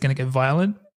they think it's going to get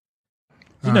violent.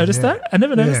 You noticed that? I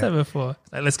never noticed that before.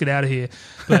 Like, let's get out of here.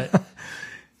 But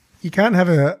you can't have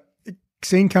a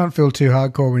scene can't feel too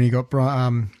hardcore when you got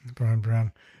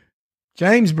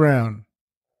James Brown.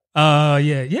 Oh,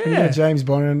 yeah. James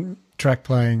Bond track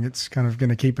playing. It's kind of going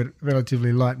to keep it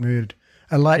relatively light mood,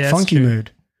 a light funky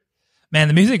mood. Man,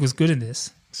 the music was good in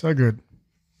this. So good.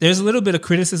 There's a little bit of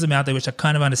criticism out there, which I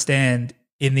kind of understand,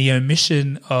 in the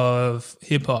omission of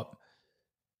hip hop.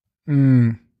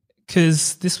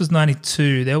 Because this was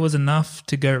 92, there was enough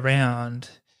to go around,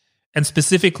 and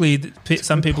specifically,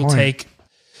 some people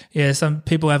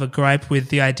have a gripe with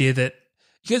the idea that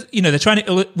because they're trying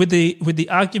to with the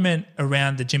argument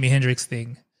around the Jimi Hendrix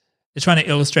thing, they're trying to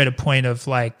illustrate a point of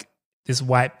like this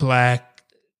white black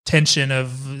tension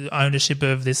of ownership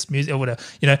of this music or whatever.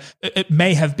 It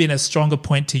may have been a stronger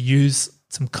point to use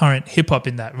some current hip hop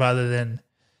in that rather than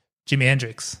Jimi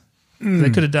Hendrix. They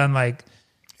could have done like.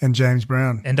 And James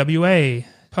Brown. NWA.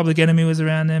 Public Enemy was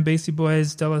around then, Beastie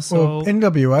Boys, De La Soul. Well,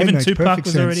 NWA even makes Tupac perfect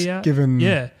was sense already out. Given,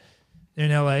 they're in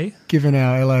LA. Given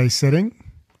our LA setting.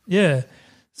 Yeah.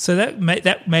 So that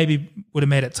maybe would have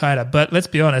made it tighter. But let's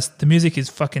be honest, the music is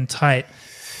fucking tight.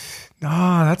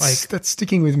 That's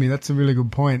sticking with me. That's a really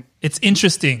good point. It's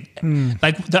interesting.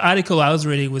 Like the article I was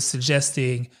reading was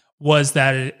suggesting, was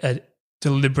that a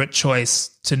deliberate choice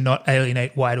to not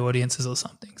alienate white audiences or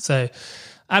something? So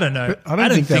I don't know. But I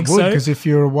don't think that would, because if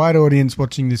you're a white audience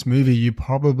watching this movie,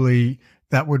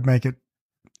 that would make it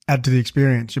add to the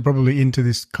experience. You're probably into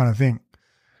this kind of thing.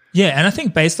 Yeah, and I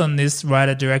think based on this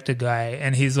writer-director guy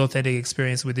and his authentic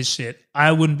experience with this shit,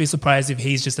 I wouldn't be surprised if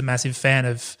he's just a massive fan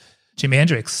of Jimi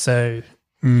Hendrix. So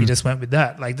he just went with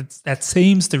that. Like that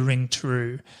seems to ring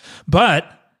true. But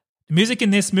the music in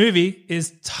this movie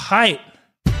is tight.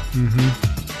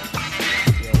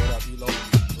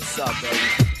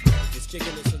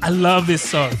 I love this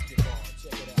song.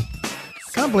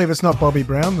 Can't believe it's not Bobby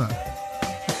Brown though.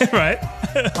 Right?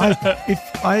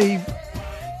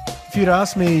 If you'd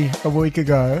asked me a week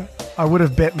ago, I would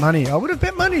have bet money. I would have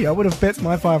bet my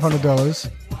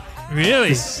 $500.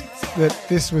 Really? That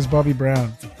this was Bobby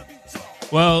Brown.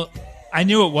 Well, I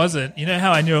knew it wasn't. You know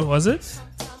how I knew it wasn't?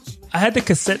 I had the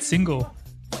cassette single.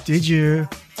 Did you?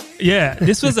 Yeah,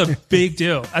 this was a big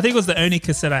deal. I think it was the only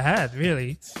cassette I had,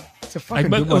 really. It's a fucking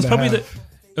good one to have.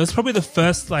 It was probably the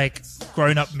first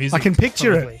grown-up music. I can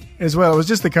picture it as well. It was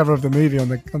just the cover of the movie on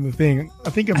the thing. I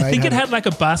think it had like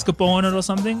a basketball on it or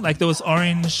something. Like there was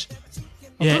orange.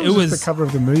 It was the cover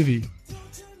of the movie.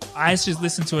 I used to just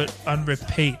listen to it on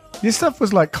repeat. This stuff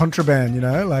was like contraband,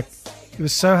 like it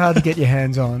was so hard to get your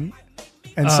hands on,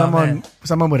 and someone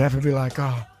would have to be like,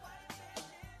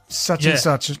 such and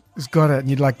such has got it, and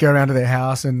you'd like go around to their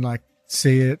house and like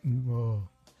see it. And, whoa.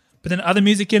 But then other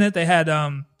music in it, they had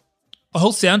a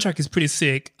whole soundtrack is pretty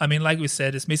sick. I mean, like we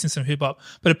said, it's missing some hip hop,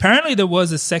 but apparently there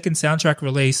was a second soundtrack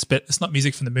release, but it's not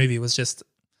music from the movie. It was just,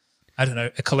 I don't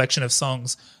know, a collection of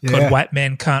songs called White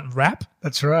Man Can't Rap.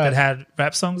 That's right. That had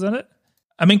rap songs on it.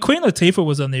 I mean, Queen Latifah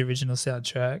was on the original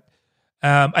soundtrack.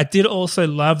 I did also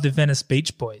love the Venice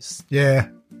Beach Boys. Yeah.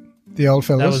 The old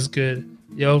fellas. That was good.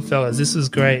 The old fellas. This was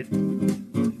great.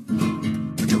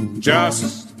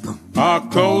 Just a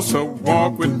closer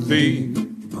walk with thee.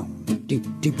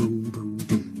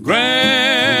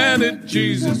 Granted,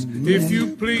 Jesus, if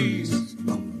you please.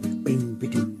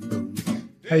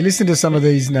 Hey, listen to some of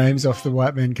these names off the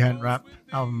White Men Can't Rap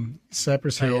album.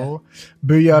 Cypress Hill,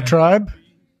 Booyah Tribe.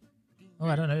 Oh,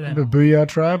 I don't know that. Remember Booyah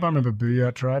Tribe? I remember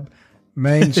Booyah Tribe.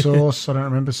 Main Source, I don't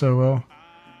remember so well.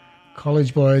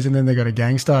 College Boys, and then they got a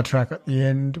Gangstar track at the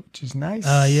end, which is nice.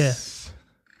 Yeah.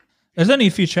 There's only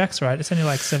a few tracks, right? It's only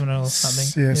like 7 or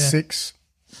something. Yeah, 6.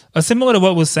 Similar to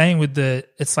what we're saying with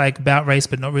it's like about race,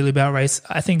 but not really about race.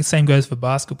 I think the same goes for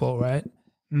basketball, right?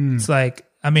 It's like,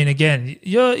 I mean, again,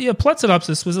 your plot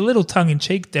synopsis was a little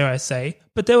tongue-in-cheek, dare I say,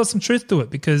 but there was some truth to it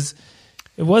because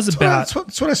it was about...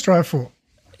 That's what I strive for.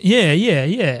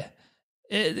 Yeah.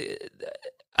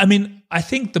 I mean, I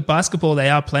think the basketball they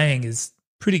are playing is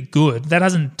pretty good. That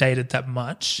hasn't dated that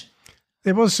much.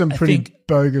 There was some pretty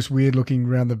bogus, weird-looking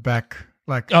round the back.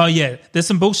 Oh, yeah. There's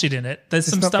some bullshit in it. There's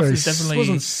some stuff that's definitely... It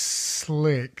wasn't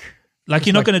slick. Like,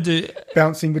 you're not going to do...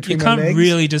 Bouncing between the legs. You can't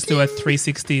really just do a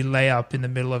 360 layup in the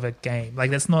middle of a game. Like,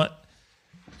 that's not...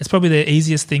 It's probably the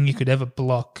easiest thing you could ever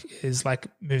block is, like,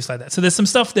 moves like that. So there's some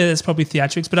stuff there that's probably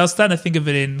theatrics, but I was starting to think of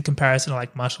it in comparison to,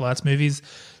 like, martial arts movies,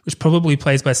 which probably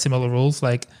plays by similar rules.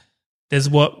 Like, there's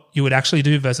what you would actually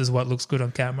do versus what looks good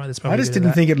on camera. There's probably I just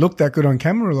didn't think it looked that good on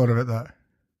camera, a lot of it, though.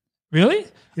 Really?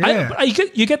 Yeah.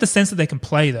 You get the sense that they can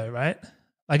play, though, right?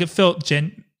 Like, it felt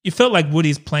you felt like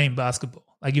Woody's playing basketball.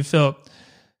 Like, you felt...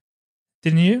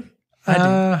 Didn't you? I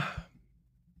did.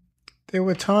 There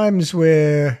were times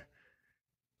where,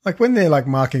 like when they're like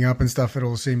marking up and stuff, it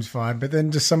all seems fine. But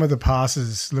then just some of the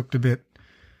passes looked a bit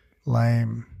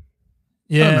lame.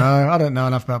 Yeah. I don't know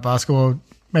enough about basketball.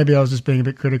 Maybe I was just being a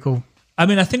bit critical. I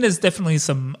mean, I think there's definitely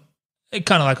some,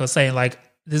 kind of like I was saying, like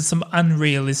there's some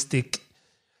unrealistic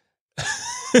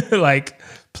like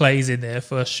plays in there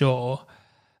for sure.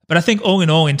 But I think all in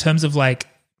all, in terms of like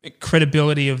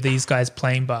credibility of these guys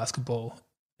playing basketball,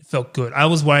 it felt good. I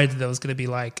was worried that there was going to be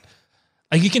like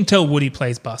you can tell Woody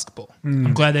plays basketball.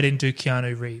 I'm glad they didn't do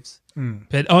Keanu Reeves.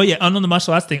 But on the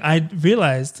martial arts thing, I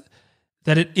realized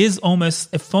that it is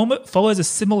almost, it follows a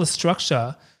similar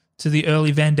structure to the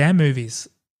early Van Damme movies.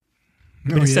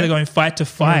 But instead of going fight to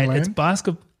fight, it's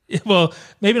basketball. Well,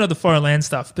 maybe not the foreign land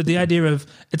stuff, but the idea of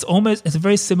it's a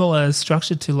very similar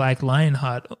structure to like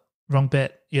Lionheart. Wrong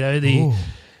bet. You know,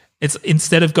 it's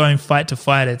instead of going fight to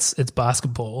fight, it's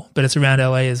basketball, but it's around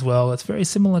LA as well. It's very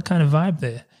similar kind of vibe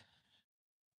there.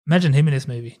 Imagine him in this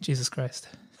movie. Jesus Christ.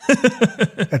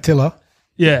 Attila.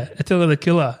 Yeah, Attila the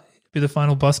Killer. Be the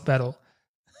final boss battle.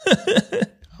 I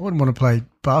wouldn't want to play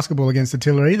basketball against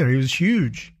Attila either. He was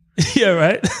huge. Yeah,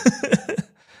 right?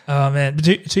 Oh, man. But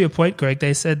to your point, Greg,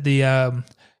 they said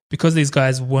because these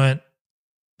guys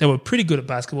they were pretty good at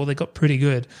basketball, they got pretty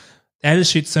good. They had to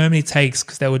shoot so many takes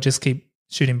because they would just keep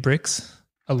shooting bricks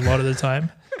a lot of the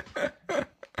time.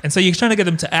 And so you're trying to get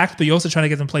them to act, but you're also trying to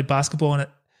get them to play basketball. And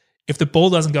if the ball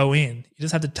doesn't go in, you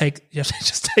just have to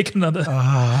take another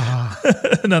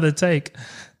another take.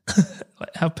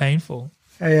 How painful.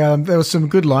 Hey, there was some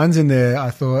good lines in there,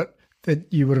 I thought,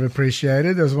 that you would have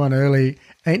appreciated. There was one early,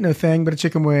 ain't no thing but a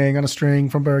chicken wing on a string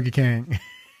from Burger King.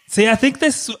 See, I think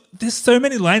there's so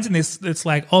many lines in this that's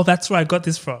like, oh, that's where I got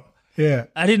this from. Yeah.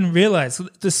 I didn't realize.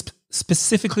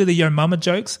 Specifically the Yo Mama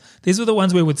jokes, these were the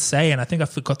ones we would say, and I think I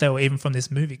forgot they were even from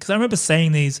this movie because I remember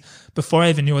saying these before I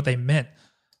even knew what they meant.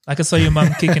 Like I saw your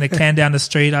mum kicking a can down the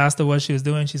street, I asked her what she was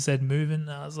doing, she said moving.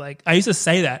 I was like, I used to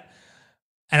say that,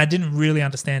 and I didn't really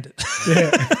understand it.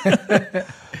 Yeah.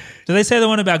 Do they say the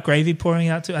one about gravy pouring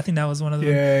out too? I think that was one of them.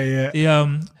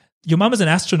 Yeah. Your mum is an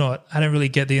astronaut. I don't really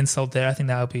get the insult there. I think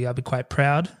I'd be quite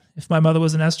proud if my mother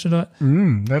was an astronaut.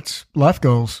 That's life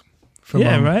goals.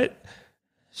 Yeah, right?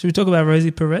 Should we talk about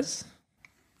Rosie Perez?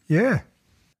 Yeah.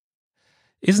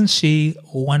 Isn't she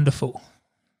wonderful?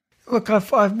 Look,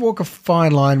 I walk a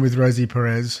fine line with Rosie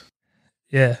Perez.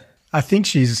 Yeah. I think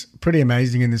she's pretty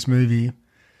amazing in this movie,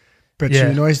 but she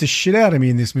annoys the shit out of me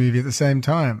in this movie at the same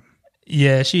time.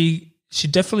 Yeah, she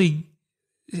definitely,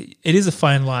 it is a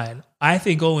fine line. I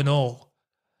think all in all,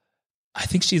 I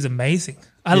think she's amazing.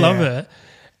 I love her.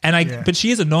 And but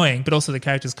she is annoying, but also the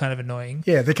character's kind of annoying.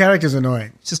 Yeah, the character's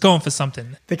annoying. She's going for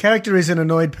something. The character is an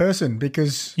annoyed person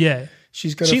because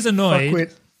she's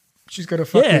annoyed. She's got a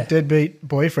fucking deadbeat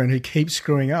boyfriend who keeps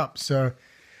screwing up. So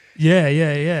yeah.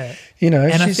 You know,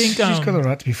 and she's got the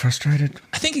right to be frustrated.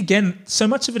 I think again, so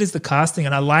much of it is the casting,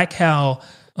 and I like how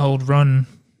old Ron,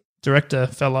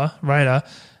 writer,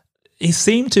 he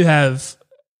seemed to have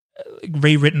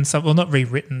rewritten some. Well, not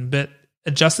rewritten, but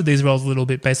adjusted these roles a little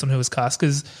bit based on who was cast,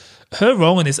 because her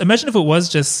role in this, imagine if it was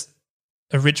just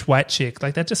a rich white chick,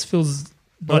 like that just feels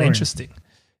not interesting.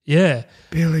 Yeah.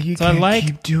 Billy, you can't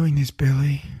keep doing this,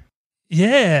 Billy.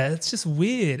 Yeah, it's just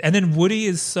weird. And then Woody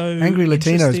is so Angry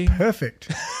Latino's perfect.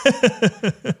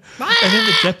 And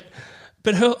then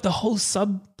But the whole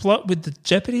subplot with the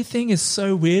Jeopardy thing is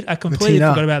so weird. I completely Tina.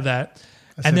 forgot about that.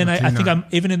 And then I Tina. think I'm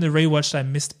even in the rewatch, I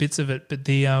missed bits of it. But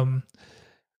the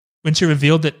when she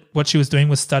revealed that what she was doing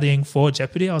was studying for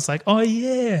Jeopardy, I was like, oh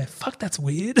yeah, fuck, that's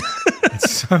weird.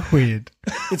 It's so weird.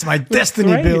 It's my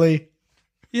destiny, great. Billy.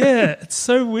 Yeah, it's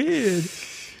so weird.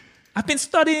 I've been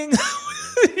studying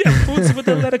foods with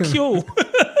the letter Q.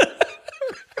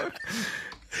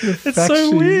 It's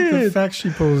so weird. The facts she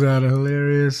pulls out are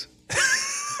hilarious.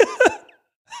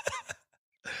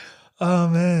 Oh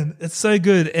man, it's so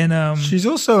good. And She's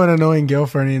also an annoying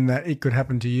girlfriend in that It Could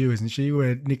Happen to You, isn't she?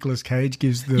 Where Nicolas Cage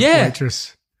gives the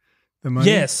waitress the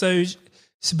money. yeah, so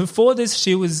before this,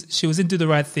 she was in Do the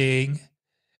Right Thing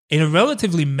in a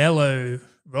relatively mellow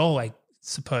role, I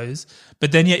suppose.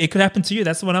 But then It Could Happen to You.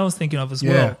 That's the one I was thinking of as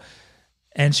well.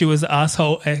 And she was the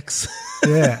asshole ex.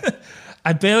 Yeah.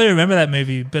 I barely remember that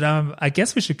movie, but I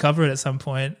guess we should cover it at some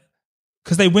point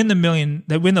because they win the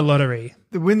lottery.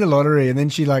 They win the lottery, and then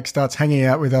she like starts hanging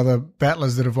out with other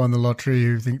battlers that have won the lottery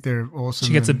who think they're awesome.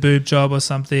 She gets a boob job or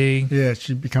something. Yeah,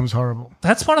 she becomes horrible.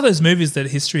 That's one of those movies that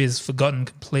history has forgotten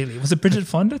completely. Was it Bridget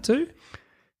Fonda too? I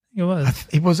think it was.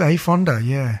 It was a Fonda,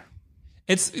 yeah.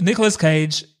 It's Nicolas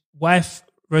Cage, wife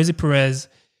Rosie Perez.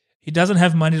 He doesn't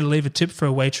have money to leave a tip for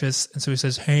a waitress, and so he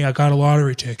says, "Hey, I got a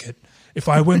lottery ticket. If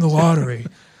I win the lottery,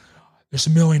 there's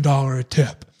 $1 million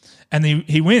tip." And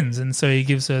he wins, and so he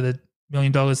gives her the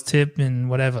 $1 million tip and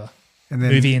whatever. And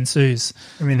then movie ensues.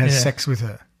 Has sex with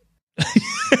her.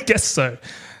 I guess so.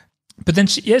 But then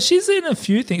she's in a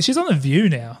few things. She's on The View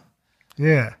now.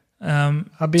 Yeah. I'd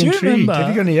be do you intrigued. remember- Have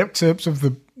you got any excerpts of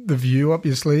the View up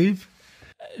your sleeve?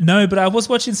 No, but I was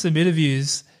watching some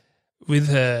interviews with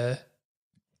her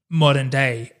modern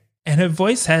day, and her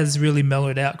voice has really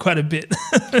mellowed out quite a bit.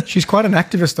 She's quite an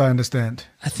activist, I understand.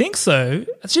 I think so.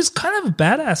 She's kind of a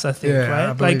badass, I think, Yeah, right?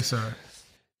 I believe so.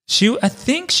 I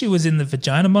think she was in the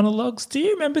Vagina Monologues. Do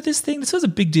you remember this thing? This was a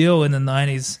big deal in the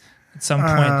 90s at some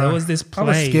point. There was this play. I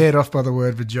was scared off by the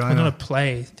word vagina. Well, not a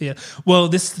play. Well,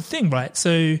 this is the thing, right?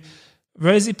 So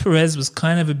Rosie Perez was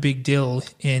kind of a big deal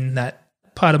in that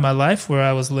part of my life where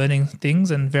I was learning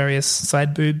things and various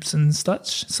side boobs and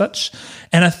such.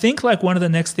 And I think like one of the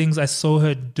next things I saw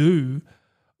her do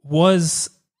was,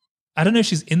 I don't know if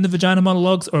she's in the Vagina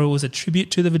Monologues or it was a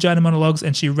tribute to the Vagina Monologues,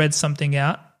 and she read something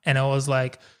out and I was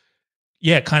like,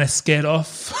 yeah, kind of scared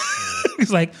off.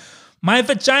 It's like, my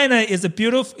vagina is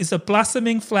a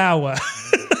blossoming flower.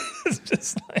 It's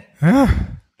just like,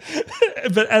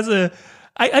 but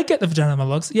I get the Vagina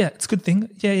Monologues. Yeah, it's a good thing.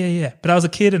 Yeah. But I was a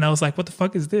kid and I was like, what the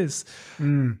fuck is this?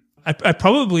 I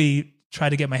probably tried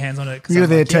to get my hands on it. You're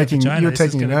there taking vagina, you're this is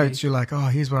taking gonna notes. be- You're like, oh,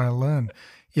 here's what I learned.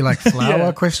 You're like, flower,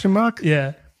 Yeah. question mark?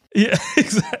 Yeah,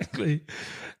 exactly.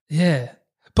 Yeah.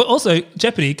 But also,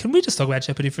 Jeopardy, can we just talk about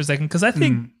Jeopardy for a second? Because I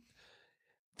think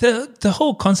the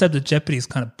whole concept of Jeopardy is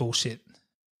kind of bullshit.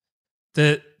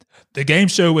 The game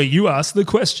show where you ask the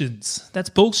questions, that's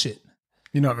bullshit.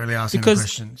 You're not really asking Because the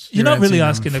questions. you're not really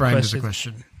asking the framed as a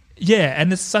questions. question. Yeah,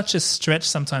 and it's such a stretch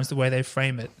sometimes the way they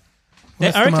frame it.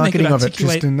 That's I the reckon they could marketing of it,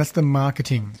 articulate- Tristan. That's the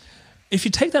marketing. If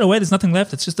you take that away, there's nothing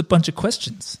left. It's just a bunch of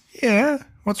questions. Yeah.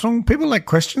 What's wrong? People like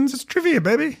questions. It's trivia,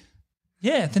 baby.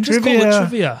 Yeah, then just call Trivia. it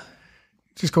trivia.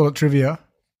 Just call it trivia.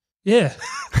 Yeah.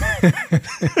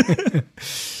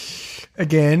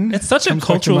 Again, It's such a comes back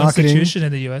to cultural marketing. institution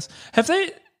in the US.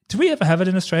 Do we ever have it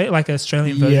in Australia, like an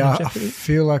Australian version Yeah, of I Jeopardy?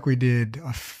 feel like we did.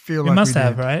 I feel We like must we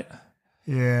have, did. right?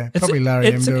 Yeah, It's- probably Larry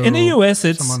Emdo. in the or US,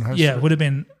 it's someone hosted yeah, it. would have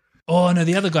been. Oh no,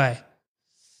 the other guy,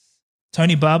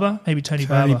 Tony Barber, maybe Tony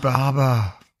Tony Barber,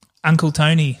 Barber. Uncle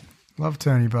Tony. Love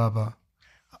Tony Barber.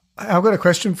 I've got a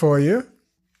question for you.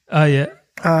 Oh yeah,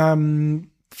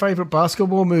 Favorite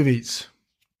basketball movies?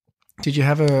 Did you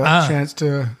have a chance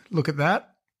to look at that?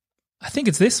 I think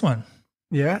it's this one.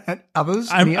 Yeah, and others?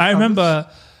 I Any others? remember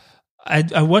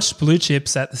I watched Blue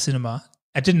Chips at the cinema.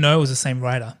 I didn't know it was the same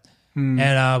writer,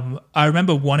 and I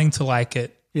remember wanting to like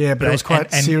it. Yeah, but it was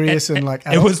quite serious and like it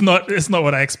adult. was not. It's not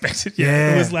what I expected. Yeah,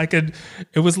 Yeah.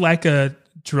 it was like a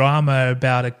drama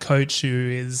about a coach who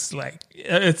is like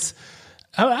it's.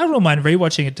 I don't mind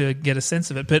rewatching it to get a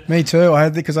sense of it, but Me too. I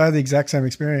had the exact same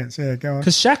experience. Yeah, go on.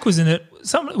 because Shaq was in it.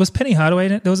 Was Penny Hardaway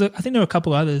in it? I think there were a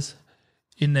couple others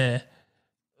in there,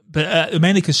 but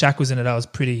mainly because Shaq was in it, I was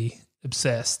pretty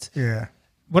obsessed. Yeah.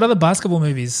 What other basketball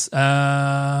movies?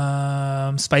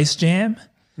 Space Jam.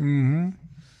 Mm-hmm.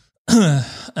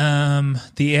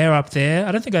 The Air Up There.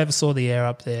 I don't think I ever saw The Air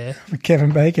Up There. With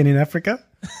Kevin Bacon in Africa.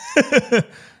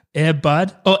 Air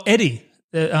Bud. Oh, Eddie.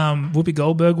 The Whoopi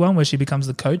Goldberg one where she becomes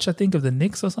the coach, I think, of the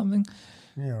Knicks or something.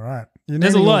 Yeah, right.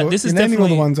 There's a lot. This is you're naming all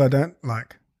the definitely- ones I don't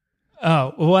like.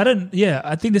 Oh, well, I don't. Yeah,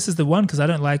 I think this is the one because I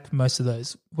don't like most of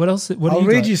those. What else? What I'll do you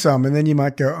read got? you some, and then you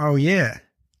might go, "Oh yeah."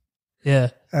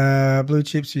 Yeah. Blue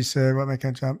Chips. You said what make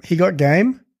I jump? He got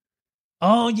game.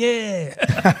 Oh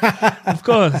yeah. Of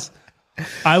course.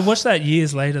 I watched that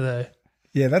years later though.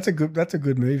 Yeah, that's a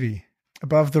good movie.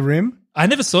 Above the Rim. I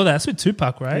never saw that. That's with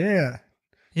Tupac, right? Yeah.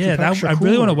 Yeah, Tupac I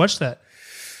really Shakur. want to watch that.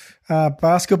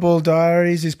 Basketball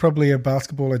Diaries is probably a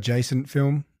basketball adjacent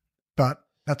film, but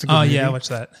that's a good Oh movie. yeah, I watched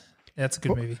that. Yeah, that's a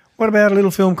good movie. What about a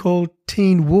little film called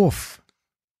Teen Wolf?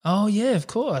 Oh yeah, of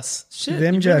course. Shit, With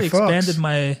you've MJ really Fox. expanded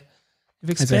my. You've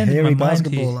It's a expanded hairy my mind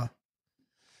here. basketballer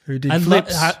who did I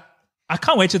flips. I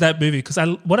can't wait to that movie because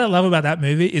what I love about that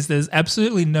movie is there's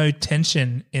absolutely no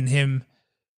tension in him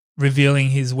revealing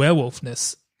his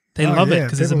werewolfness. They Oh, love it yeah,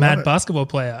 because he's a people mad love it. basketball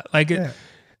player. Like Yeah.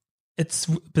 it's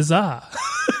bizarre.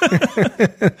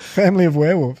 Family of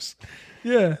werewolves.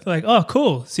 Yeah, like, oh,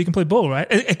 cool. So you can play ball, right?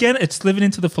 Again, it's living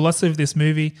into the philosophy of this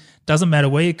movie. Doesn't matter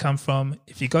where you come from.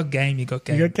 If you got game, you got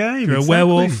game. You got game, You're exactly. a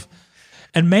werewolf.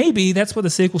 And maybe that's what the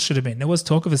sequel should have been. There was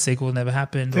talk of a sequel, it never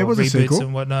happened. There or was a reboots sequel.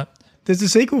 and whatnot. There's a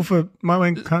sequel for My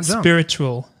Man Can't Jump.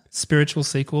 Spiritual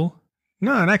sequel.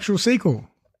 No, an actual sequel.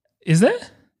 Is there?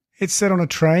 It's set on a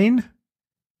train,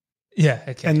 Yeah,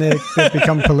 okay. and they've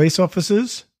become police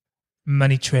officers,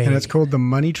 Money Train. and it's called The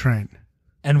Money Train.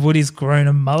 And Woody's grown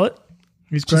a mullet.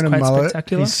 He's Which is grown a quite mullet.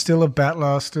 spectacular. He's still a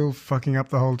battler, still fucking up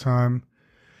the whole time.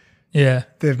 Yeah.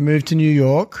 They've moved to New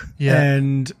York, Yeah.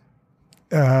 and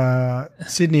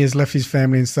Sydney has left his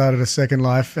family and started a second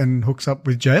life and hooks up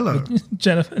with J-Lo.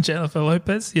 Jennifer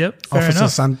Lopez. Yep. Fair Officer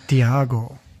enough.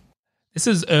 Santiago. This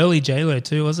is early J-Lo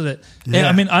too, wasn't it? Yeah.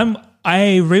 I mean,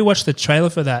 I rewatched the trailer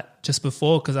for that just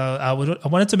before because I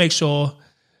wanted to make sure.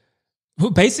 Well,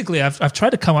 basically, I've tried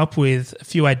to come up with a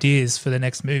few ideas for the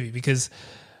next movie because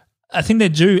I think they're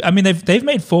due. I mean, they've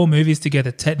made 4 movies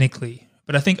together technically,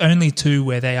 but I think only 2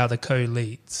 where they are the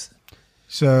co-leads.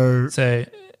 So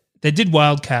They did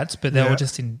Wildcats, but they Yeah. were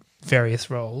just in various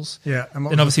roles. yeah, and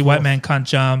what Then was obviously the White fourth? Man Can't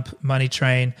Jump, Money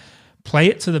Train, Play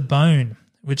It to the Bone,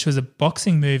 which was a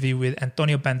boxing movie with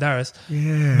Antonio Banderas,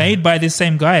 Yeah. made by this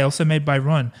same guy, also made by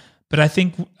Ron. But I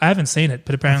haven't seen it,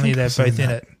 but apparently think they're I've seen both in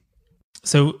that. it.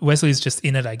 So Wesley's just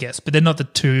in it, I guess, but they're not the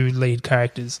 2 lead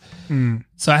characters.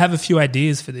 So I have a few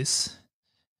ideas for this.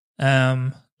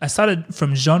 I started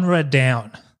from genre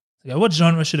down. I go, what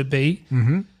genre should it be?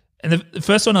 Mm-hmm. And the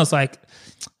first one I was like,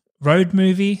 road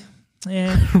movie.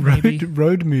 Yeah, maybe.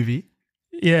 road movie.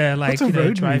 Yeah, like What's a road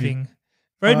movie? driving.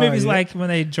 Road Oh, movies yeah. like when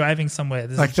they're driving somewhere.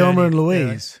 There's Like a journey. Thelma and Yeah,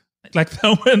 Louise. like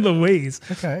Thelma and Louise.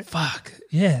 Okay. Fuck.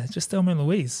 Yeah, just Thelma and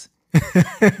Louise.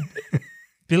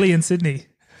 Billy and Sydney.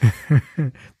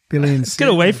 Billy and Let's get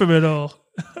away from it all.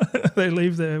 They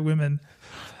leave their women.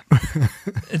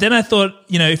 Then I thought,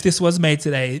 if this was made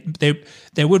today,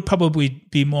 they would probably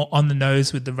be more on the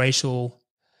nose with the racial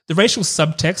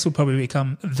subtext would probably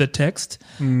become the text.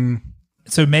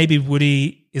 So maybe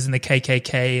Woody is in the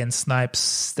KKK and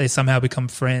Snipes, they somehow become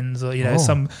friends, or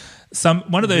some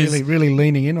one of those Really, really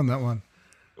leaning in on that one.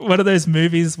 one of those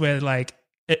movies where like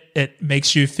it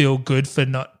makes you feel good for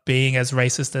not being as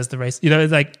racist as the race.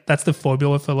 Like that's the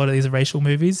formula for a lot of these racial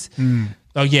movies.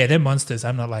 Oh yeah, they're monsters.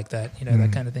 I'm not like that.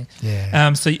 That kind of thing.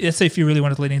 Yeah. So let's say if you really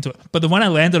wanted to lean into it, but the one I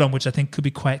landed on, which I think could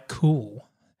be quite cool,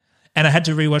 and I had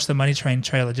to rewatch the Money Train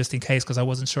trailer just in case because I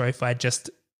wasn't sure if I just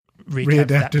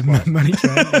Readapted Money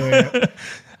Train. Yeah.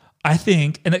 I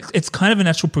think, and it's kind of a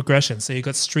natural progression. So you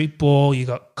got street ball, you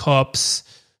got cops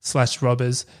 /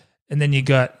 robbers, and then you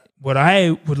got what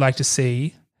I would like to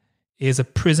see is a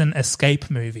prison escape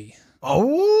movie.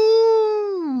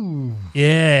 Oh.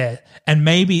 Yeah, and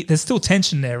maybe there's still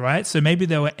tension there, right? So maybe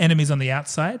there were enemies on the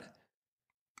outside.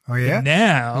 Oh, yeah? But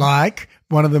now, Like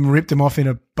one of them ripped him off in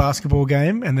a basketball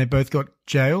game and they both got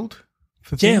jailed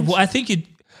for things? yeah. Well, I think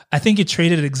you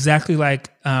treated it exactly like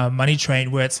Money Train,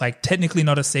 where it's like technically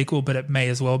not a sequel, but it may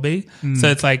as well be. So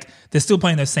it's like they're still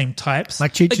playing those same types,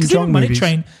 Like Cheech and 'cause Chong even Money movies.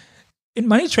 Train. In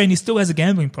Money Train, he still has a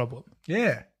gambling problem.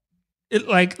 Yeah.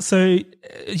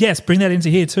 Yes, bring that into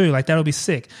here too. Like that'll be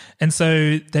sick. And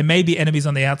so there may be enemies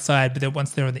on the outside, but then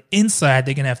once they're on the inside,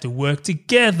 they're gonna have to work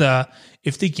together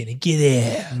if they're gonna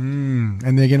get out. And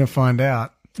they're going to find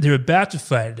out. They're about to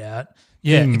find out.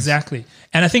 Yeah, exactly.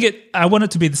 And I think I want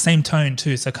it to be the same tone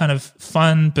too. So kind of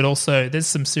fun, but also there's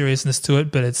some seriousness to it,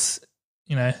 but it's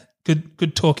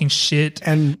good talking shit.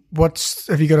 And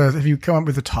have you come up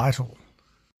with a title?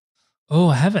 Oh,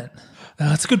 I haven't.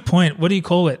 That's a good point. What do you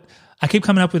call it? I keep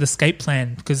coming up with Escape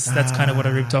Plan because that's kind of what I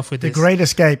ripped off with The this. Great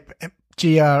Escape,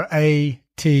 GRATE,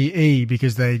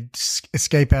 because they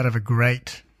escape out of a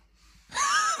grate.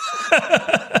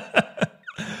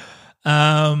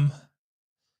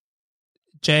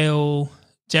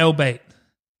 jailbait,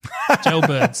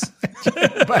 jailbirds.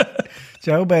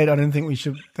 Jailbait, I don't think we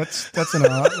should. That's an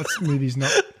art. That's movie's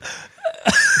not.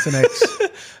 It's an X.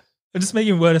 I'm just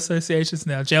making word associations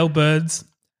now. Jailbirds,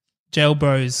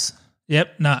 jailbros.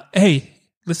 Yep. Nah. Hey,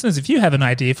 listeners, if you have an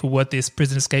idea for what this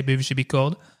prison escape movie should be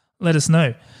called, let us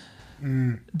know.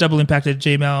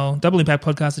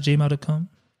 doubleimpactpodcast@gmail.com.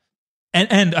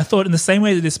 And I thought in the same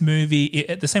way that this movie,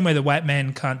 the same way that white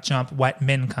men can't jump.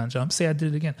 See, I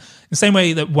did it again. In the same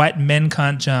way that white men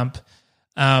can't jump,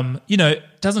 it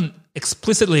doesn't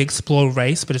explicitly explore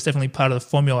race, but it's definitely part of the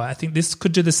formula. I think this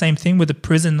could do the same thing with the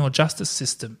prison or justice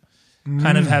system.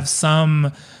 Kind of have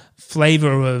some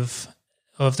flavor of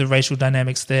the racial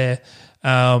dynamics there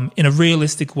in a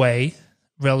realistic way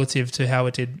relative to how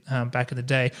it did back in the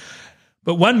day.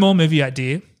 But one more movie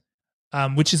idea,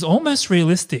 which is almost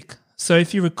realistic. So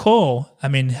if you recall, I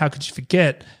mean, how could you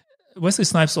forget? Wesley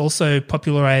Snipes also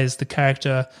popularized the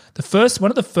character,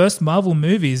 one of the first Marvel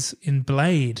movies in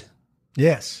Blade.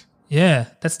 Yes. Yeah,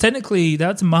 that's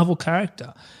a Marvel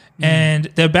character. And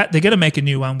they're going to make a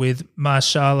new one with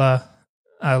Mahershala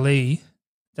Ali.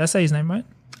 Did I say his name right?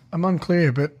 I'm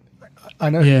unclear, but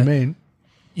I know who you mean.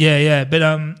 Yeah.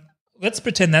 But let's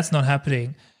pretend that's not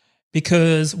happening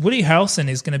because Woody Harrelson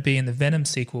is going to be in the Venom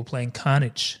sequel playing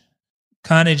Carnage.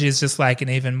 Carnage is just like an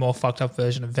even more fucked up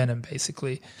version of Venom,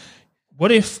 basically.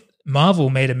 What if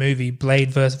Marvel made a movie, Blade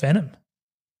vs. Venom?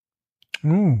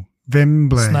 Ooh,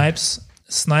 Blade.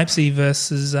 Snipesy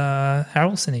versus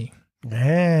Harrelson-y.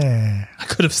 Yeah. I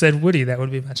could have said Woody. That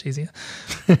would be much easier.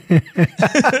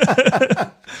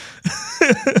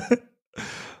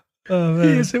 Oh,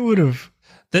 man. Yes, it would have.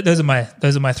 Those are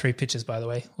my three pitches, by the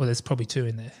way. Well, there's probably two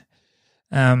in there.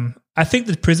 I think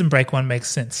the Prison Break one makes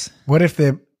sense. What if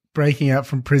they're breaking out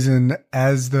from prison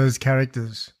as those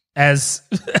characters? As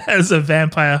a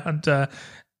vampire hunter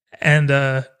and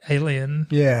a alien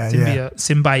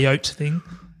symbiote thing.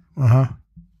 Uh-huh.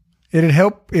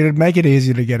 It'd make it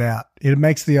easier to get out. It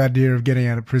makes the idea of getting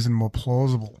out of prison more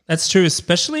plausible. That's true,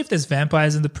 especially if there's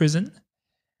vampires in the prison.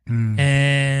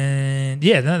 And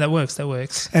that works.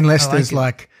 Unless there's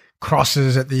like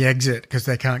crosses at the exit because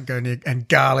they can't go near, and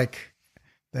garlic.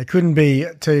 They couldn't be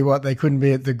at the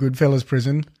Goodfellas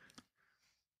prison.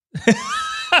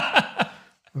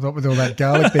 with all that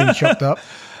garlic being chopped up.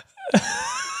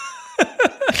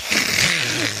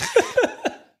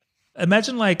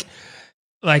 Imagine like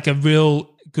a real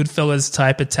Goodfellas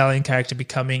type Italian character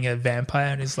becoming a vampire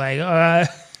and he's like,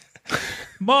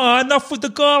 enough with the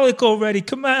garlic already.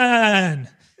 Come on.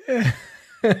 When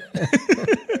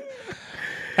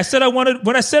I said I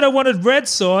wanted red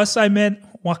sauce, I meant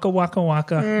waka waka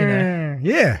waka.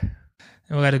 Yeah.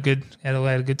 And we had a good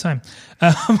time.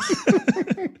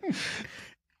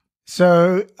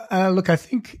 So, look, I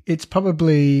think it's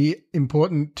probably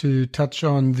important to touch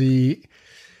on the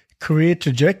career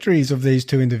trajectories of these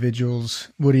two individuals,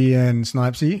 Woody and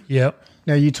Snipesy. Yep.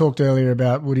 Now, you talked earlier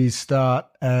about Woody's start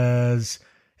as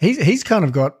he's kind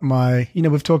of got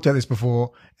we've talked about this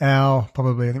before. I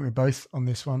think we're both on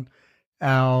this one.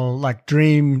 Our like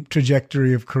dream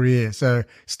trajectory of career. So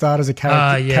start as a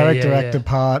character actor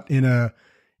part in a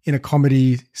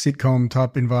comedy sitcom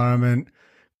type environment,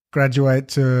 graduate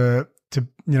to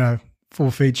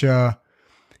full feature,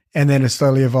 and then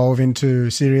slowly evolve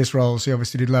into serious roles. He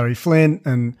obviously did Larry Flint,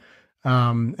 and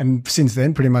since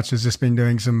then pretty much has just been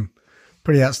doing some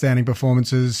pretty outstanding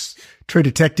performances. True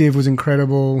Detective was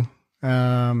incredible.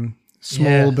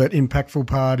 Small but impactful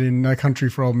part in No Country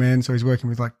for Old Men. So he's working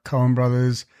with like Coen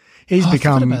Brothers. He's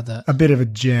become a bit of a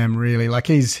gem, really. Like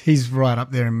he's right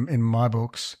up there in my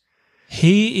books.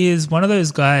 He is one of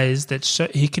those guys that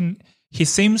he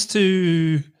seems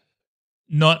to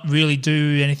not really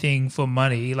do anything for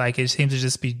money. Like it seems to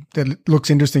just be that looks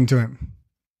interesting to him.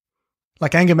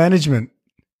 Like Anger Management.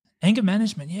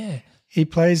 Yeah. He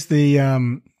plays the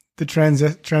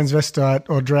transvestite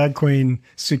or drag queen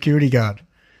security guard.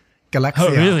 Galaxia.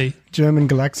 Oh, really? German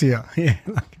Galaxia. Yeah.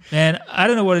 Man, I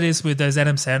don't know what it is with those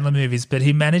Adam Sandler movies, but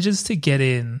he manages to get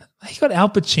in. He got Al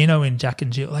Pacino in Jack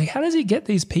and Jill. Like, how does he get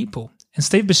these people? And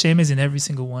Steve Buscemi's in every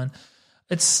single one.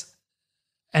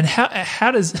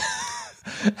 How does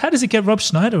he get Rob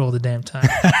Schneider all the damn time?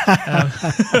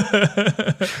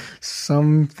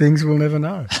 Some things we'll never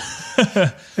know.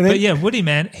 But yeah, Woody,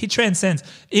 man, he transcends.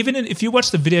 Even if you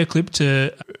watch the video clip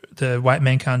to the White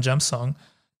Man Can't Jump song,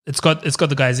 it's got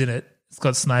the guys in it. It's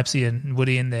got Snipesy and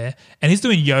Woody in there, and he's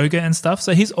doing yoga and stuff.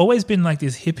 So he's always been like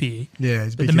this hippie. Yeah,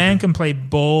 but the man can play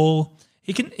ball.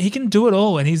 He can do it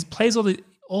all, and he plays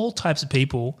all types of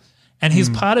people. And he's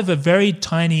part of a very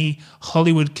tiny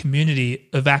Hollywood community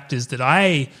of actors that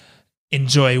I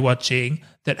enjoy watching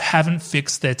that haven't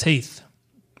fixed their teeth.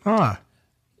 Ah,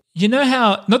 You know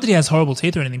how, not that he has horrible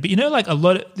teeth or anything, but you know, like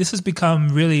this has become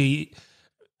really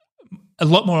a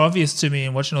lot more obvious to me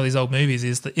in watching all these old movies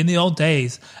is that in the old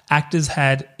days, actors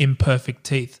had imperfect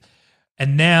teeth.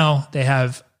 And now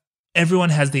everyone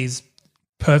has these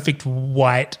perfect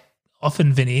white,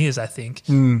 often veneers, I think.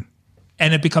 And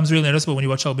it becomes really noticeable when you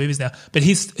watch old movies now. But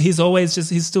he's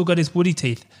still got his Woody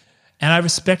teeth. And I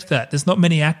respect that. There's not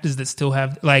many actors that still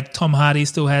have, like Tom Hardy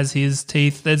still has his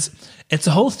teeth. It's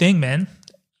a whole thing, man.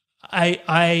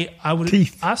 I would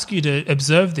ask you to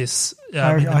observe this in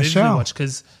the movies we watch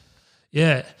because,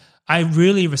 yeah, I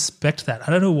really respect that.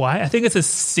 I don't know why. I think it's a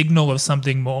signal of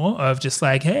something more of just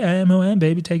like, hey, I am who I am,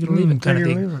 baby, take it or leave it kind of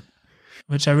thing,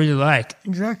 which I really like.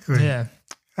 Exactly. Yeah.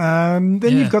 Then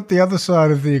you've got the other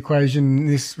side of the equation in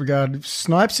this regard,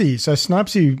 Snipesy. So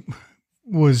Snipesy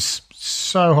was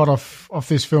so hot off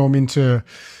this film into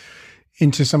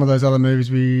some of those other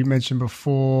movies we mentioned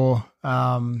before.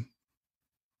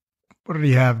 What did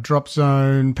he have? Drop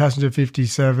Zone, Passenger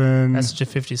 57,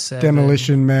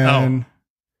 Demolition Man,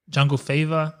 Jungle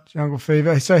Fever.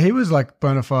 So he was like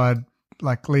bona fide,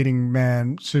 like leading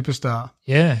man superstar.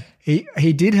 Yeah.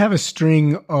 He did have a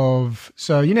string of,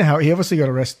 so you know how he obviously got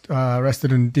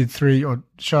arrested and did 3 or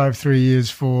shy of 3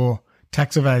 years for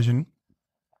tax evasion.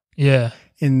 Yeah.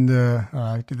 In the,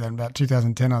 I did that in about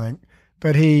 2010, I think.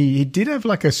 But he did have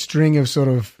like a string of sort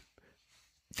of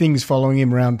things following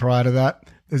him around prior to that.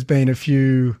 There's been a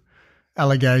few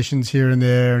allegations here and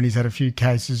there, and he's had a few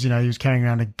cases. You know, he was carrying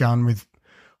around a gun with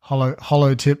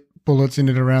hollow tip bullets in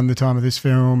it around the time of this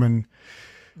film, and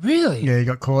really, yeah, he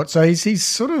got caught. So he's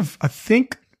sort of, I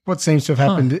think, what seems to have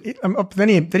happened. Then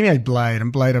he made Blade,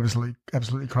 and Blade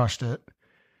absolutely crushed it.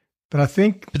 But I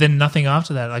think, but then nothing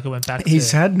after that. Like it went back.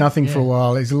 He's had nothing for a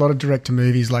while. He's a lot of direct to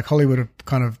movies. Like Hollywood have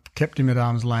kind of kept him at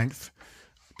arm's length.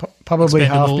 Probably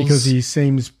half because he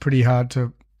seems pretty hard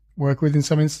to work with in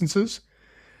some instances.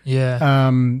 Yeah.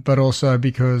 But also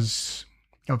because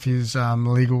of his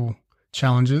legal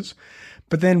challenges.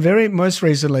 But then most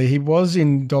recently he was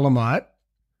in Dolomite.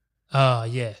 Oh,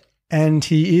 yeah. And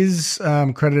he is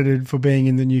credited for being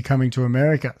in the new Coming to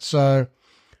America. So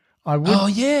I would, oh,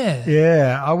 yeah.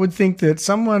 Yeah. I would think that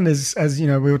someone as you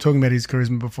know, we were talking about his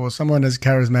charisma before, someone as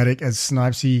charismatic as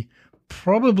Snipesy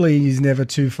probably is never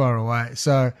too far away.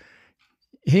 So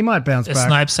he might bounce back.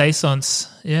 Snipes Saisons.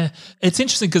 Yeah. It's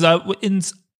interesting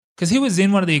because he was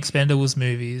in one of the Expendables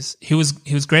movies. He was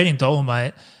great in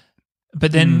Dolomite.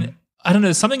 But then, I don't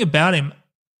know, something about him,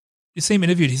 you see him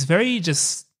interviewed, he's very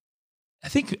just, I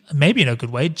think maybe in a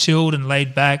good way, chilled and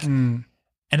laid back. And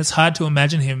it's hard to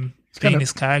imagine him being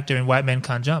this character in White Men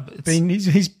Can't Jump.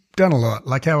 He's done a lot.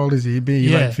 Like, how old is he? He'd be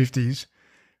late 50s.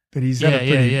 But he's had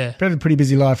a pretty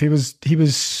busy life. I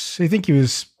think he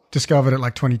was discovered at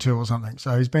like 22 or something.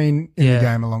 So he's been in the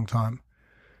game a long time.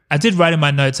 I did write in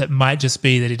my notes it might just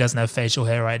be that he doesn't have facial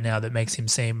hair right now that makes him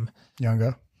seem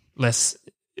younger, less,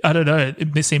 I don't know,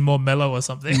 it may seem more mellow or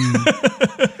something.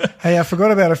 Hey, I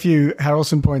forgot about a few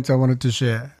Harrelson points I wanted to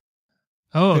share.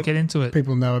 Oh, get into it.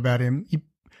 People know about him.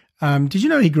 Did you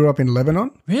know he grew up in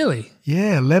Lebanon? Really?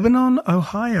 Yeah, Lebanon,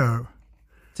 Ohio.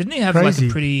 Didn't he have like a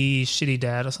pretty shitty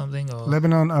dad or something? Or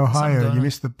Lebanon, Ohio. You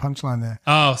missed the punchline there.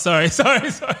 Oh, sorry.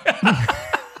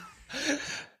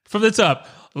 From the top.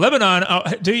 Lebanon,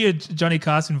 do your Johnny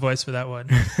Carson voice for that one.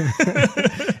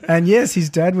 And yes, his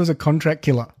dad was a contract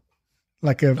killer.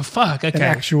 Like an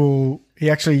actual, he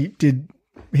died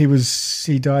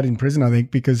in prison, I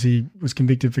think, because he was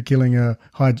convicted for killing a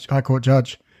high court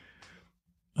judge.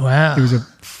 Wow. He was a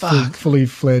fully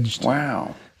fledged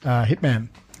hitman.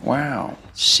 Wow.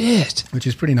 Shit. Which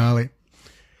is pretty gnarly.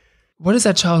 What is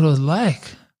that childhood like?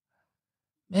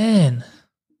 Man.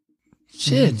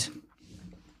 Shit.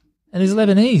 And he's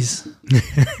Lebanese.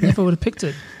 Never would have picked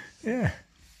it. Yeah.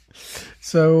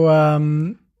 So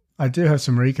I do have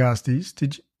some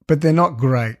recasties. But they're not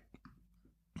great.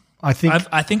 I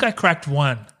think I cracked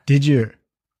one. Did you?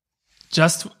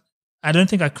 I don't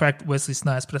think I cracked Wesley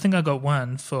Snipes, but I think I got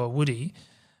one for Woody.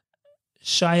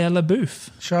 Shia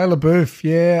LaBeouf,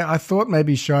 yeah. I thought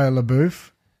maybe Shia LaBeouf.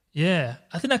 Yeah,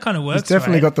 I think that kind of works. He's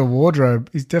definitely got the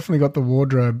wardrobe. He's got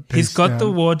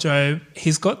the wardrobe.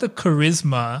 He's got the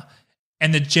charisma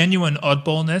and the genuine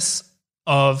oddballness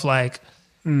of like,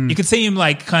 you could see him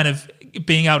like kind of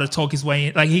being able to talk his way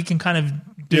in. Like he can kind of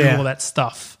do all that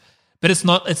stuff. But it's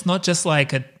not just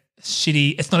like a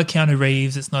shitty, it's not a Keanu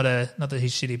Reeves. It's not that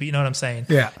he's shitty, but you know what I'm saying?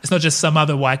 Yeah. It's not just some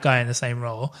other white guy in the same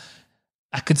role.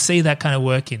 I could see that kind of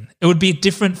working. It would be a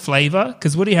different flavor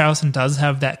because Woody Harrelson does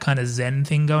have that kind of Zen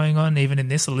thing going on, even in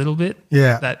this a little bit.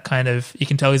 Yeah. That kind of, you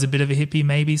can tell he's a bit of a hippie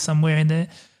maybe somewhere in there.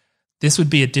 This would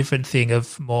be a different thing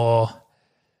of more,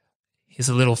 he's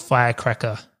a little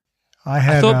firecracker.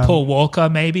 I thought Paul Walker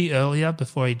maybe earlier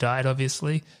before he died,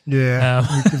 obviously. Yeah,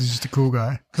 because he's just a cool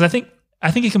guy. Because I think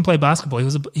he can play basketball.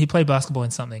 He played basketball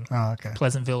in something. Oh, okay.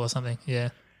 Pleasantville or something, yeah.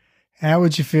 How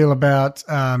would you feel about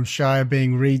Shia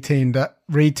being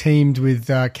reteamed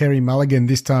with Kerry Mulligan,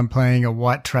 this time playing a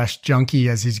white trash junkie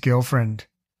as his girlfriend?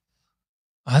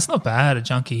 Oh, that's not bad, a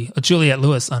junkie. Or Juliette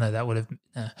Lewis. Oh, no, that would have...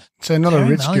 So not Kerry a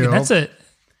rich Mulligan, girl.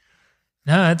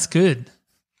 No, that's good.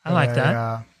 I like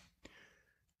that.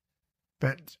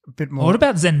 But a bit more... What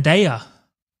about Zendaya? I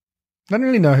don't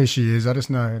really know who she is. I just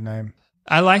know her name.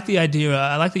 I like the idea.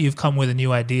 I like that you've come with a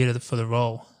new idea for the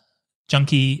role.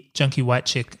 Junkie white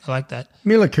chick. I like that.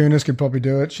 Mila Kunis could probably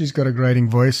do it. She's got a grating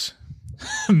voice.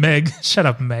 Meg. Shut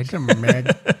up, Meg. Come on,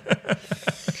 Meg.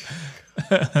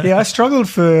 Yeah, I struggled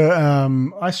for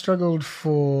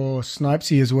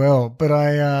Snipesy as well, but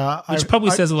which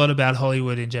probably says a lot about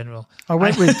Hollywood in general. I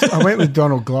went with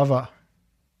Donald Glover.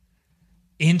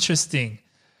 Interesting.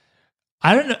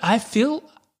 I don't know. I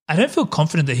don't feel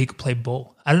confident that he could play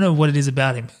ball. I don't know what it is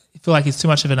about him. I feel like he's too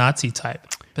much of an artsy type,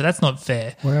 but that's not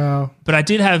fair. Well, but I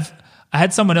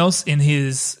had someone else in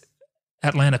his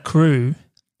Atlanta crew.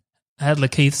 I had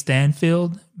Lakeith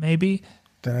Stanfield, maybe.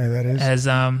 Don't know who that is. As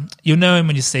you'll know him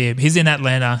when you see him. He's in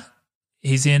Atlanta.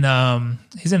 He's in a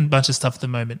bunch of stuff at the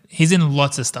moment. He's in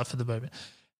lots of stuff at the moment.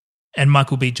 And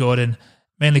Michael B. Jordan,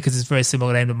 mainly because it's very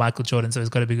similar name to Michael Jordan, so he's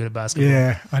got to be good at basketball.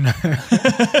 Yeah, I know.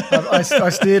 I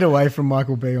steered away from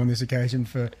Michael B. on this occasion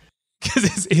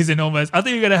because he's in almost. I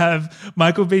think you're going to have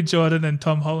Michael B. Jordan and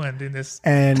Tom Holland in this,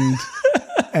 and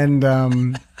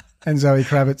Zoe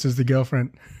Kravitz as the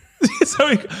girlfriend.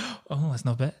 That's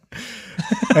not bad.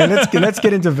 Hey, let's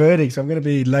get into verdicts. I'm going to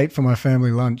be late for my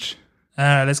family lunch. All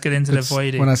right, let's get into the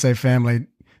verdict. When I say family,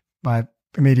 my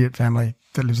immediate family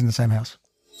that lives in the same house.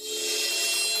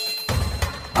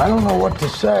 I don't know what to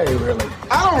say, really.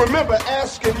 I don't remember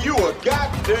asking you a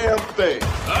goddamn thing.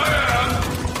 I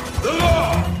am the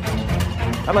law.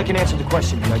 I'd like an answer to the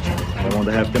question, Judge. I want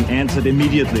to have them answered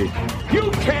immediately.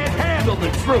 You can't handle the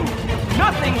truth.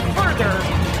 Nothing further,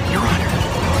 Your Honor.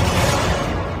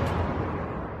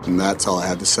 And that's all I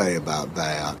have to say about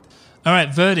that. All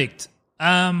right, verdict.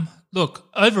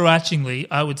 Look, overarchingly,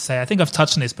 I would say, I think I've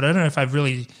touched on this, but I don't know if I've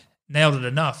really nailed it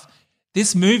enough.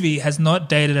 This movie has not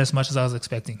dated as much as I was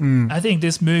expecting. I think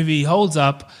this movie holds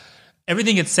up.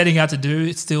 Everything it's setting out to do,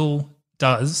 it still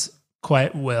does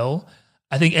quite well.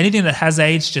 I think anything that has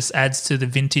aged just adds to the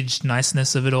vintage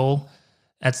niceness of it all,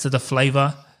 adds to the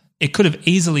flavor. It could have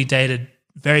easily dated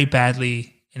very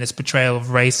badly in its portrayal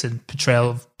of race and portrayal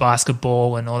of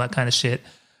basketball and all that kind of shit.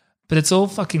 But it's all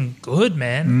fucking good,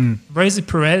 man. Rosie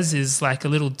Perez is like a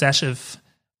little dash of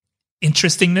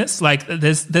interestingness. Like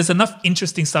there's enough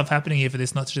interesting stuff happening here for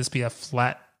this not to just be a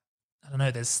flat, I don't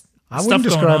know, there's I wouldn't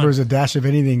describe her as a dash of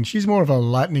anything. She's more of a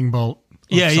lightning bolt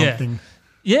of something.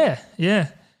 Yeah.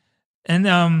 And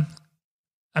I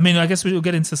mean, I guess we'll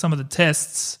get into some of the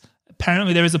tests.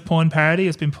 Apparently there is a porn parody.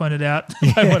 It's been pointed out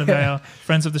by one of our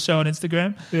friends of the show on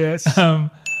Instagram. Yes.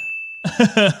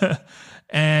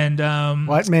 And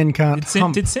white men can't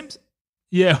hump.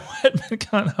 White men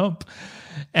can't hump.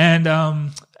 And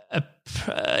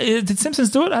did Simpsons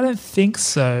do it? I don't think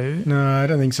so. No, I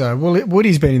don't think so. Well,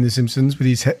 Woody's been in The Simpsons with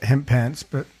his hemp pants,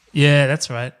 but yeah, that's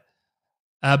right.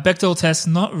 Bechdel test,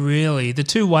 not really. The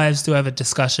two wives do have a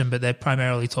discussion, but they're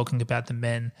primarily talking about the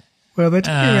men. Well, they're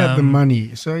talking about the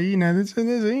money, so there's it's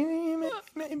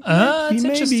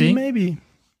interesting. Maybe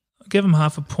I'll give them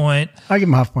half a point. I give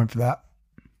them half a point for that.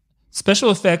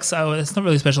 Special effects. It's not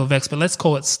really special effects, but let's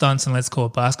call it stunts and let's call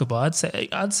it basketball. I'd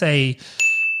say.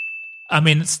 I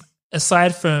mean,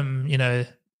 aside from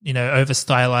over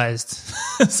stylized,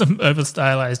 some over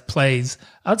stylized plays,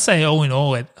 I'd say all in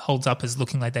all, it holds up as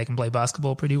looking like they can play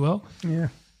basketball pretty well.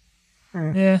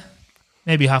 Yeah.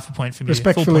 Maybe half a point from you.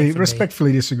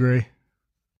 Respectfully disagree.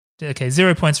 Okay,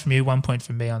 0 points from you, 1 point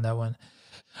from me on that one.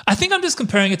 I think I'm just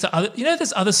comparing it to other.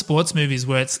 There's other sports movies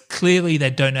where it's clearly they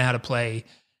don't know how to play.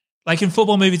 Like in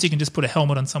football movies, you can just put a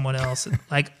helmet on someone else.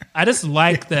 Like I just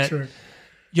like that true.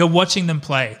 You're watching them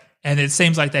play, and it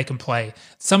seems like they can play.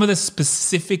 Some of the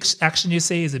specific action you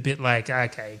see is a bit like,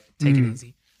 okay, take it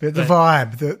easy. But the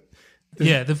vibe, the vibe.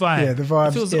 Yeah, the vibe.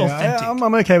 It feels authentic.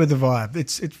 I'm okay with the vibe.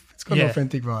 It's got an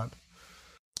authentic vibe.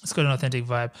 It's got an authentic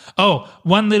vibe. Oh,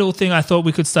 one little thing I thought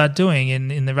we could start doing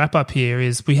in the wrap up here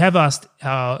is we have asked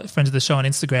our friends of the show on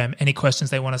Instagram any questions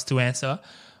they want us to answer.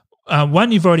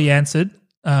 One you've already answered.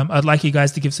 I'd like you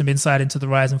guys to give some insight into the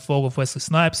rise and fall of Wesley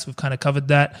Snipes. We've kind of covered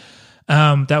that.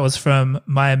 That was from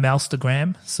Maya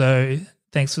Malstagram. So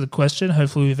thanks for the question.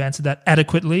 Hopefully we've answered that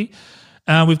adequately.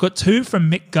 We've got 2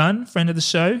 from Mick Gunn, friend of the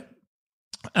show.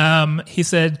 He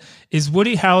said, is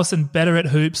Woody Harrelson better at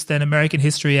hoops than American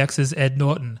History X's Ed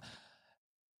Norton?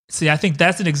 See, I think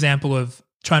that's an example of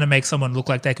trying to make someone look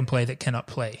like they can play that cannot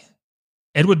play.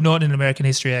 Edward Norton in American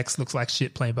History X looks like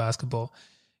shit playing basketball.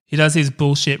 He does his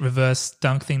bullshit reverse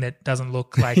dunk thing that doesn't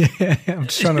look like... Yeah, I'm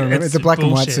just trying to remember. It's a black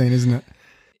and white scene, isn't it?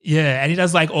 Yeah, and he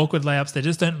does like awkward layups that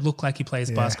just don't look like he plays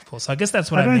basketball. So I guess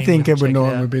that's what I mean. I don't think Edward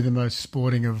Norton would be the most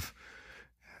sporting of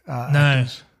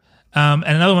actors. And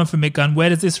another one from Mick Gunn. Where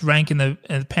does this rank in the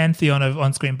pantheon of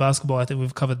on-screen basketball? I think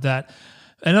we've covered that.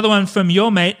 Another one from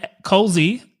your mate,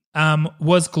 Colsey.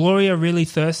 Was Gloria really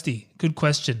thirsty? Good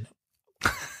question.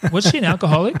 Was she an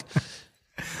alcoholic?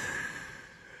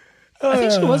 I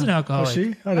think she was an alcoholic. Was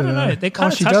she? I don't know. They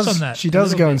kind of touched on that. She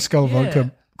does go and scull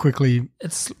vodka quickly.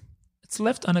 It's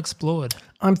left unexplored.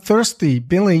 I'm thirsty.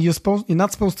 Billy, you're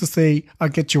not supposed to say, I'll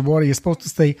get your water. You're supposed to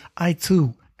say, I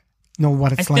too know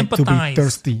what it's like to be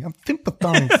thirsty. I'm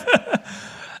sympathize.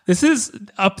 This is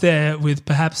up there with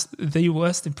perhaps the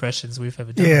worst impressions we've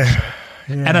ever done. Yeah.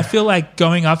 And I feel like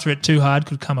going after it too hard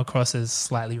could come across as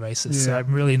slightly racist. So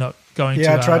I'm really not going too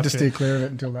hard. Yeah, I tried to steer clear of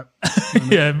it until that.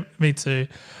 Yeah, me too.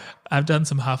 I've done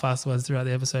some half-assed ones throughout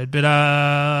the episode. But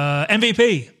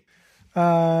MVP?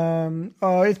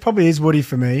 It probably is Woody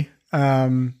for me.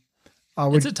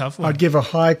 It's a tough one. I'd give a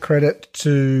high credit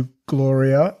to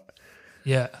Gloria.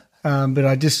 Yeah.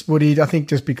 But Woody, I think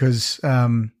just because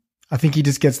I think he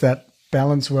just gets that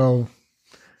balance well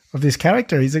of this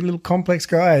character. He's a little complex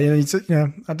guy. I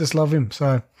just love him.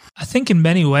 So I think in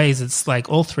many ways it's like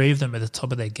all 3 of them are at the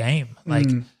top of their game.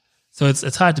 So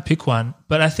it's hard to pick one.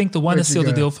 But I think the one that sealed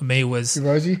the deal for me was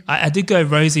Rosie. I did go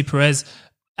Rosie Perez.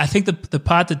 I think the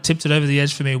part that tipped it over the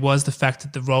edge for me was the fact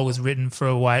that the role was written for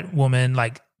a white woman,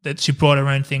 like that she brought her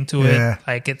own thing to it.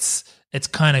 Like it's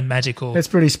kind of magical. It's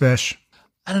pretty special.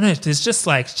 I don't know. There's just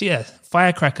like,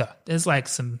 firecracker. There's like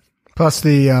some... Plus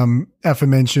the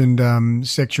aforementioned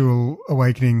sexual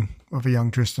awakening of a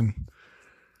young Tristan.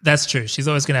 That's true. She's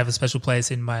always going to have a special place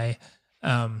in my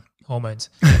hormones.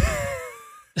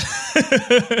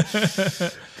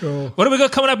 Cool. What have we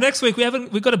got coming up next week?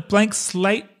 We've got a blank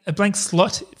slot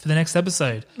for the next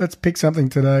episode. Let's pick something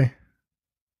today.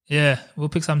 Yeah, we'll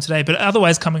pick some today. But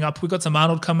otherwise coming up, we've got some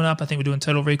Arnold coming up. I think we're doing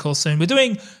Total Recall soon. We're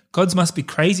doing Gods Must Be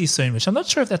Crazy soon, which I'm not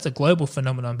sure if that's a global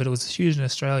phenomenon, but it was huge in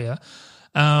Australia.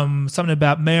 Something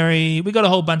about Mary. We got a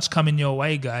whole bunch coming your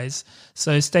way, guys.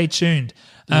 So stay tuned.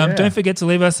 Don't forget to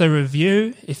leave us a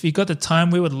review. If you got the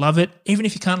time, we would love it. Even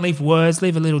if you can't leave words,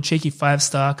 leave a little cheeky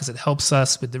 5-star because it helps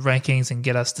us with the rankings and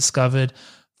get us discovered.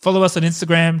 Follow us on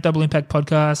Instagram, Double Impact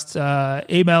Podcast.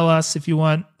 Email us if you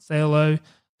want. Say hello,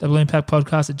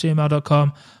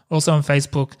 doubleimpactpodcast@gmail.com. Also on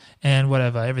Facebook and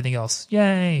whatever, everything else.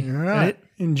 Yay. All right.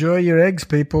 Enjoy your eggs,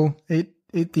 people. Eat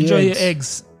the Enjoy eggs. your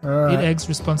eggs. Right. Eat eggs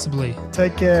responsibly.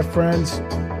 Take care, friends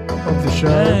of the show.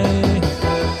 Bye.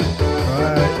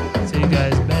 Bye. See you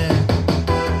guys. Bye.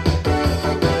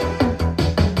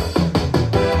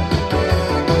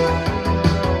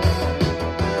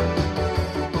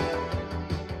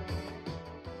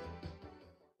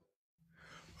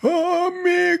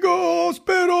 Amigos,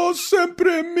 pero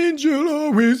siempre means you'll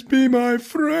always be my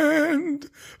friend.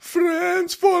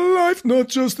 Friends for life, not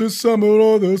just the summer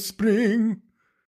or the spring.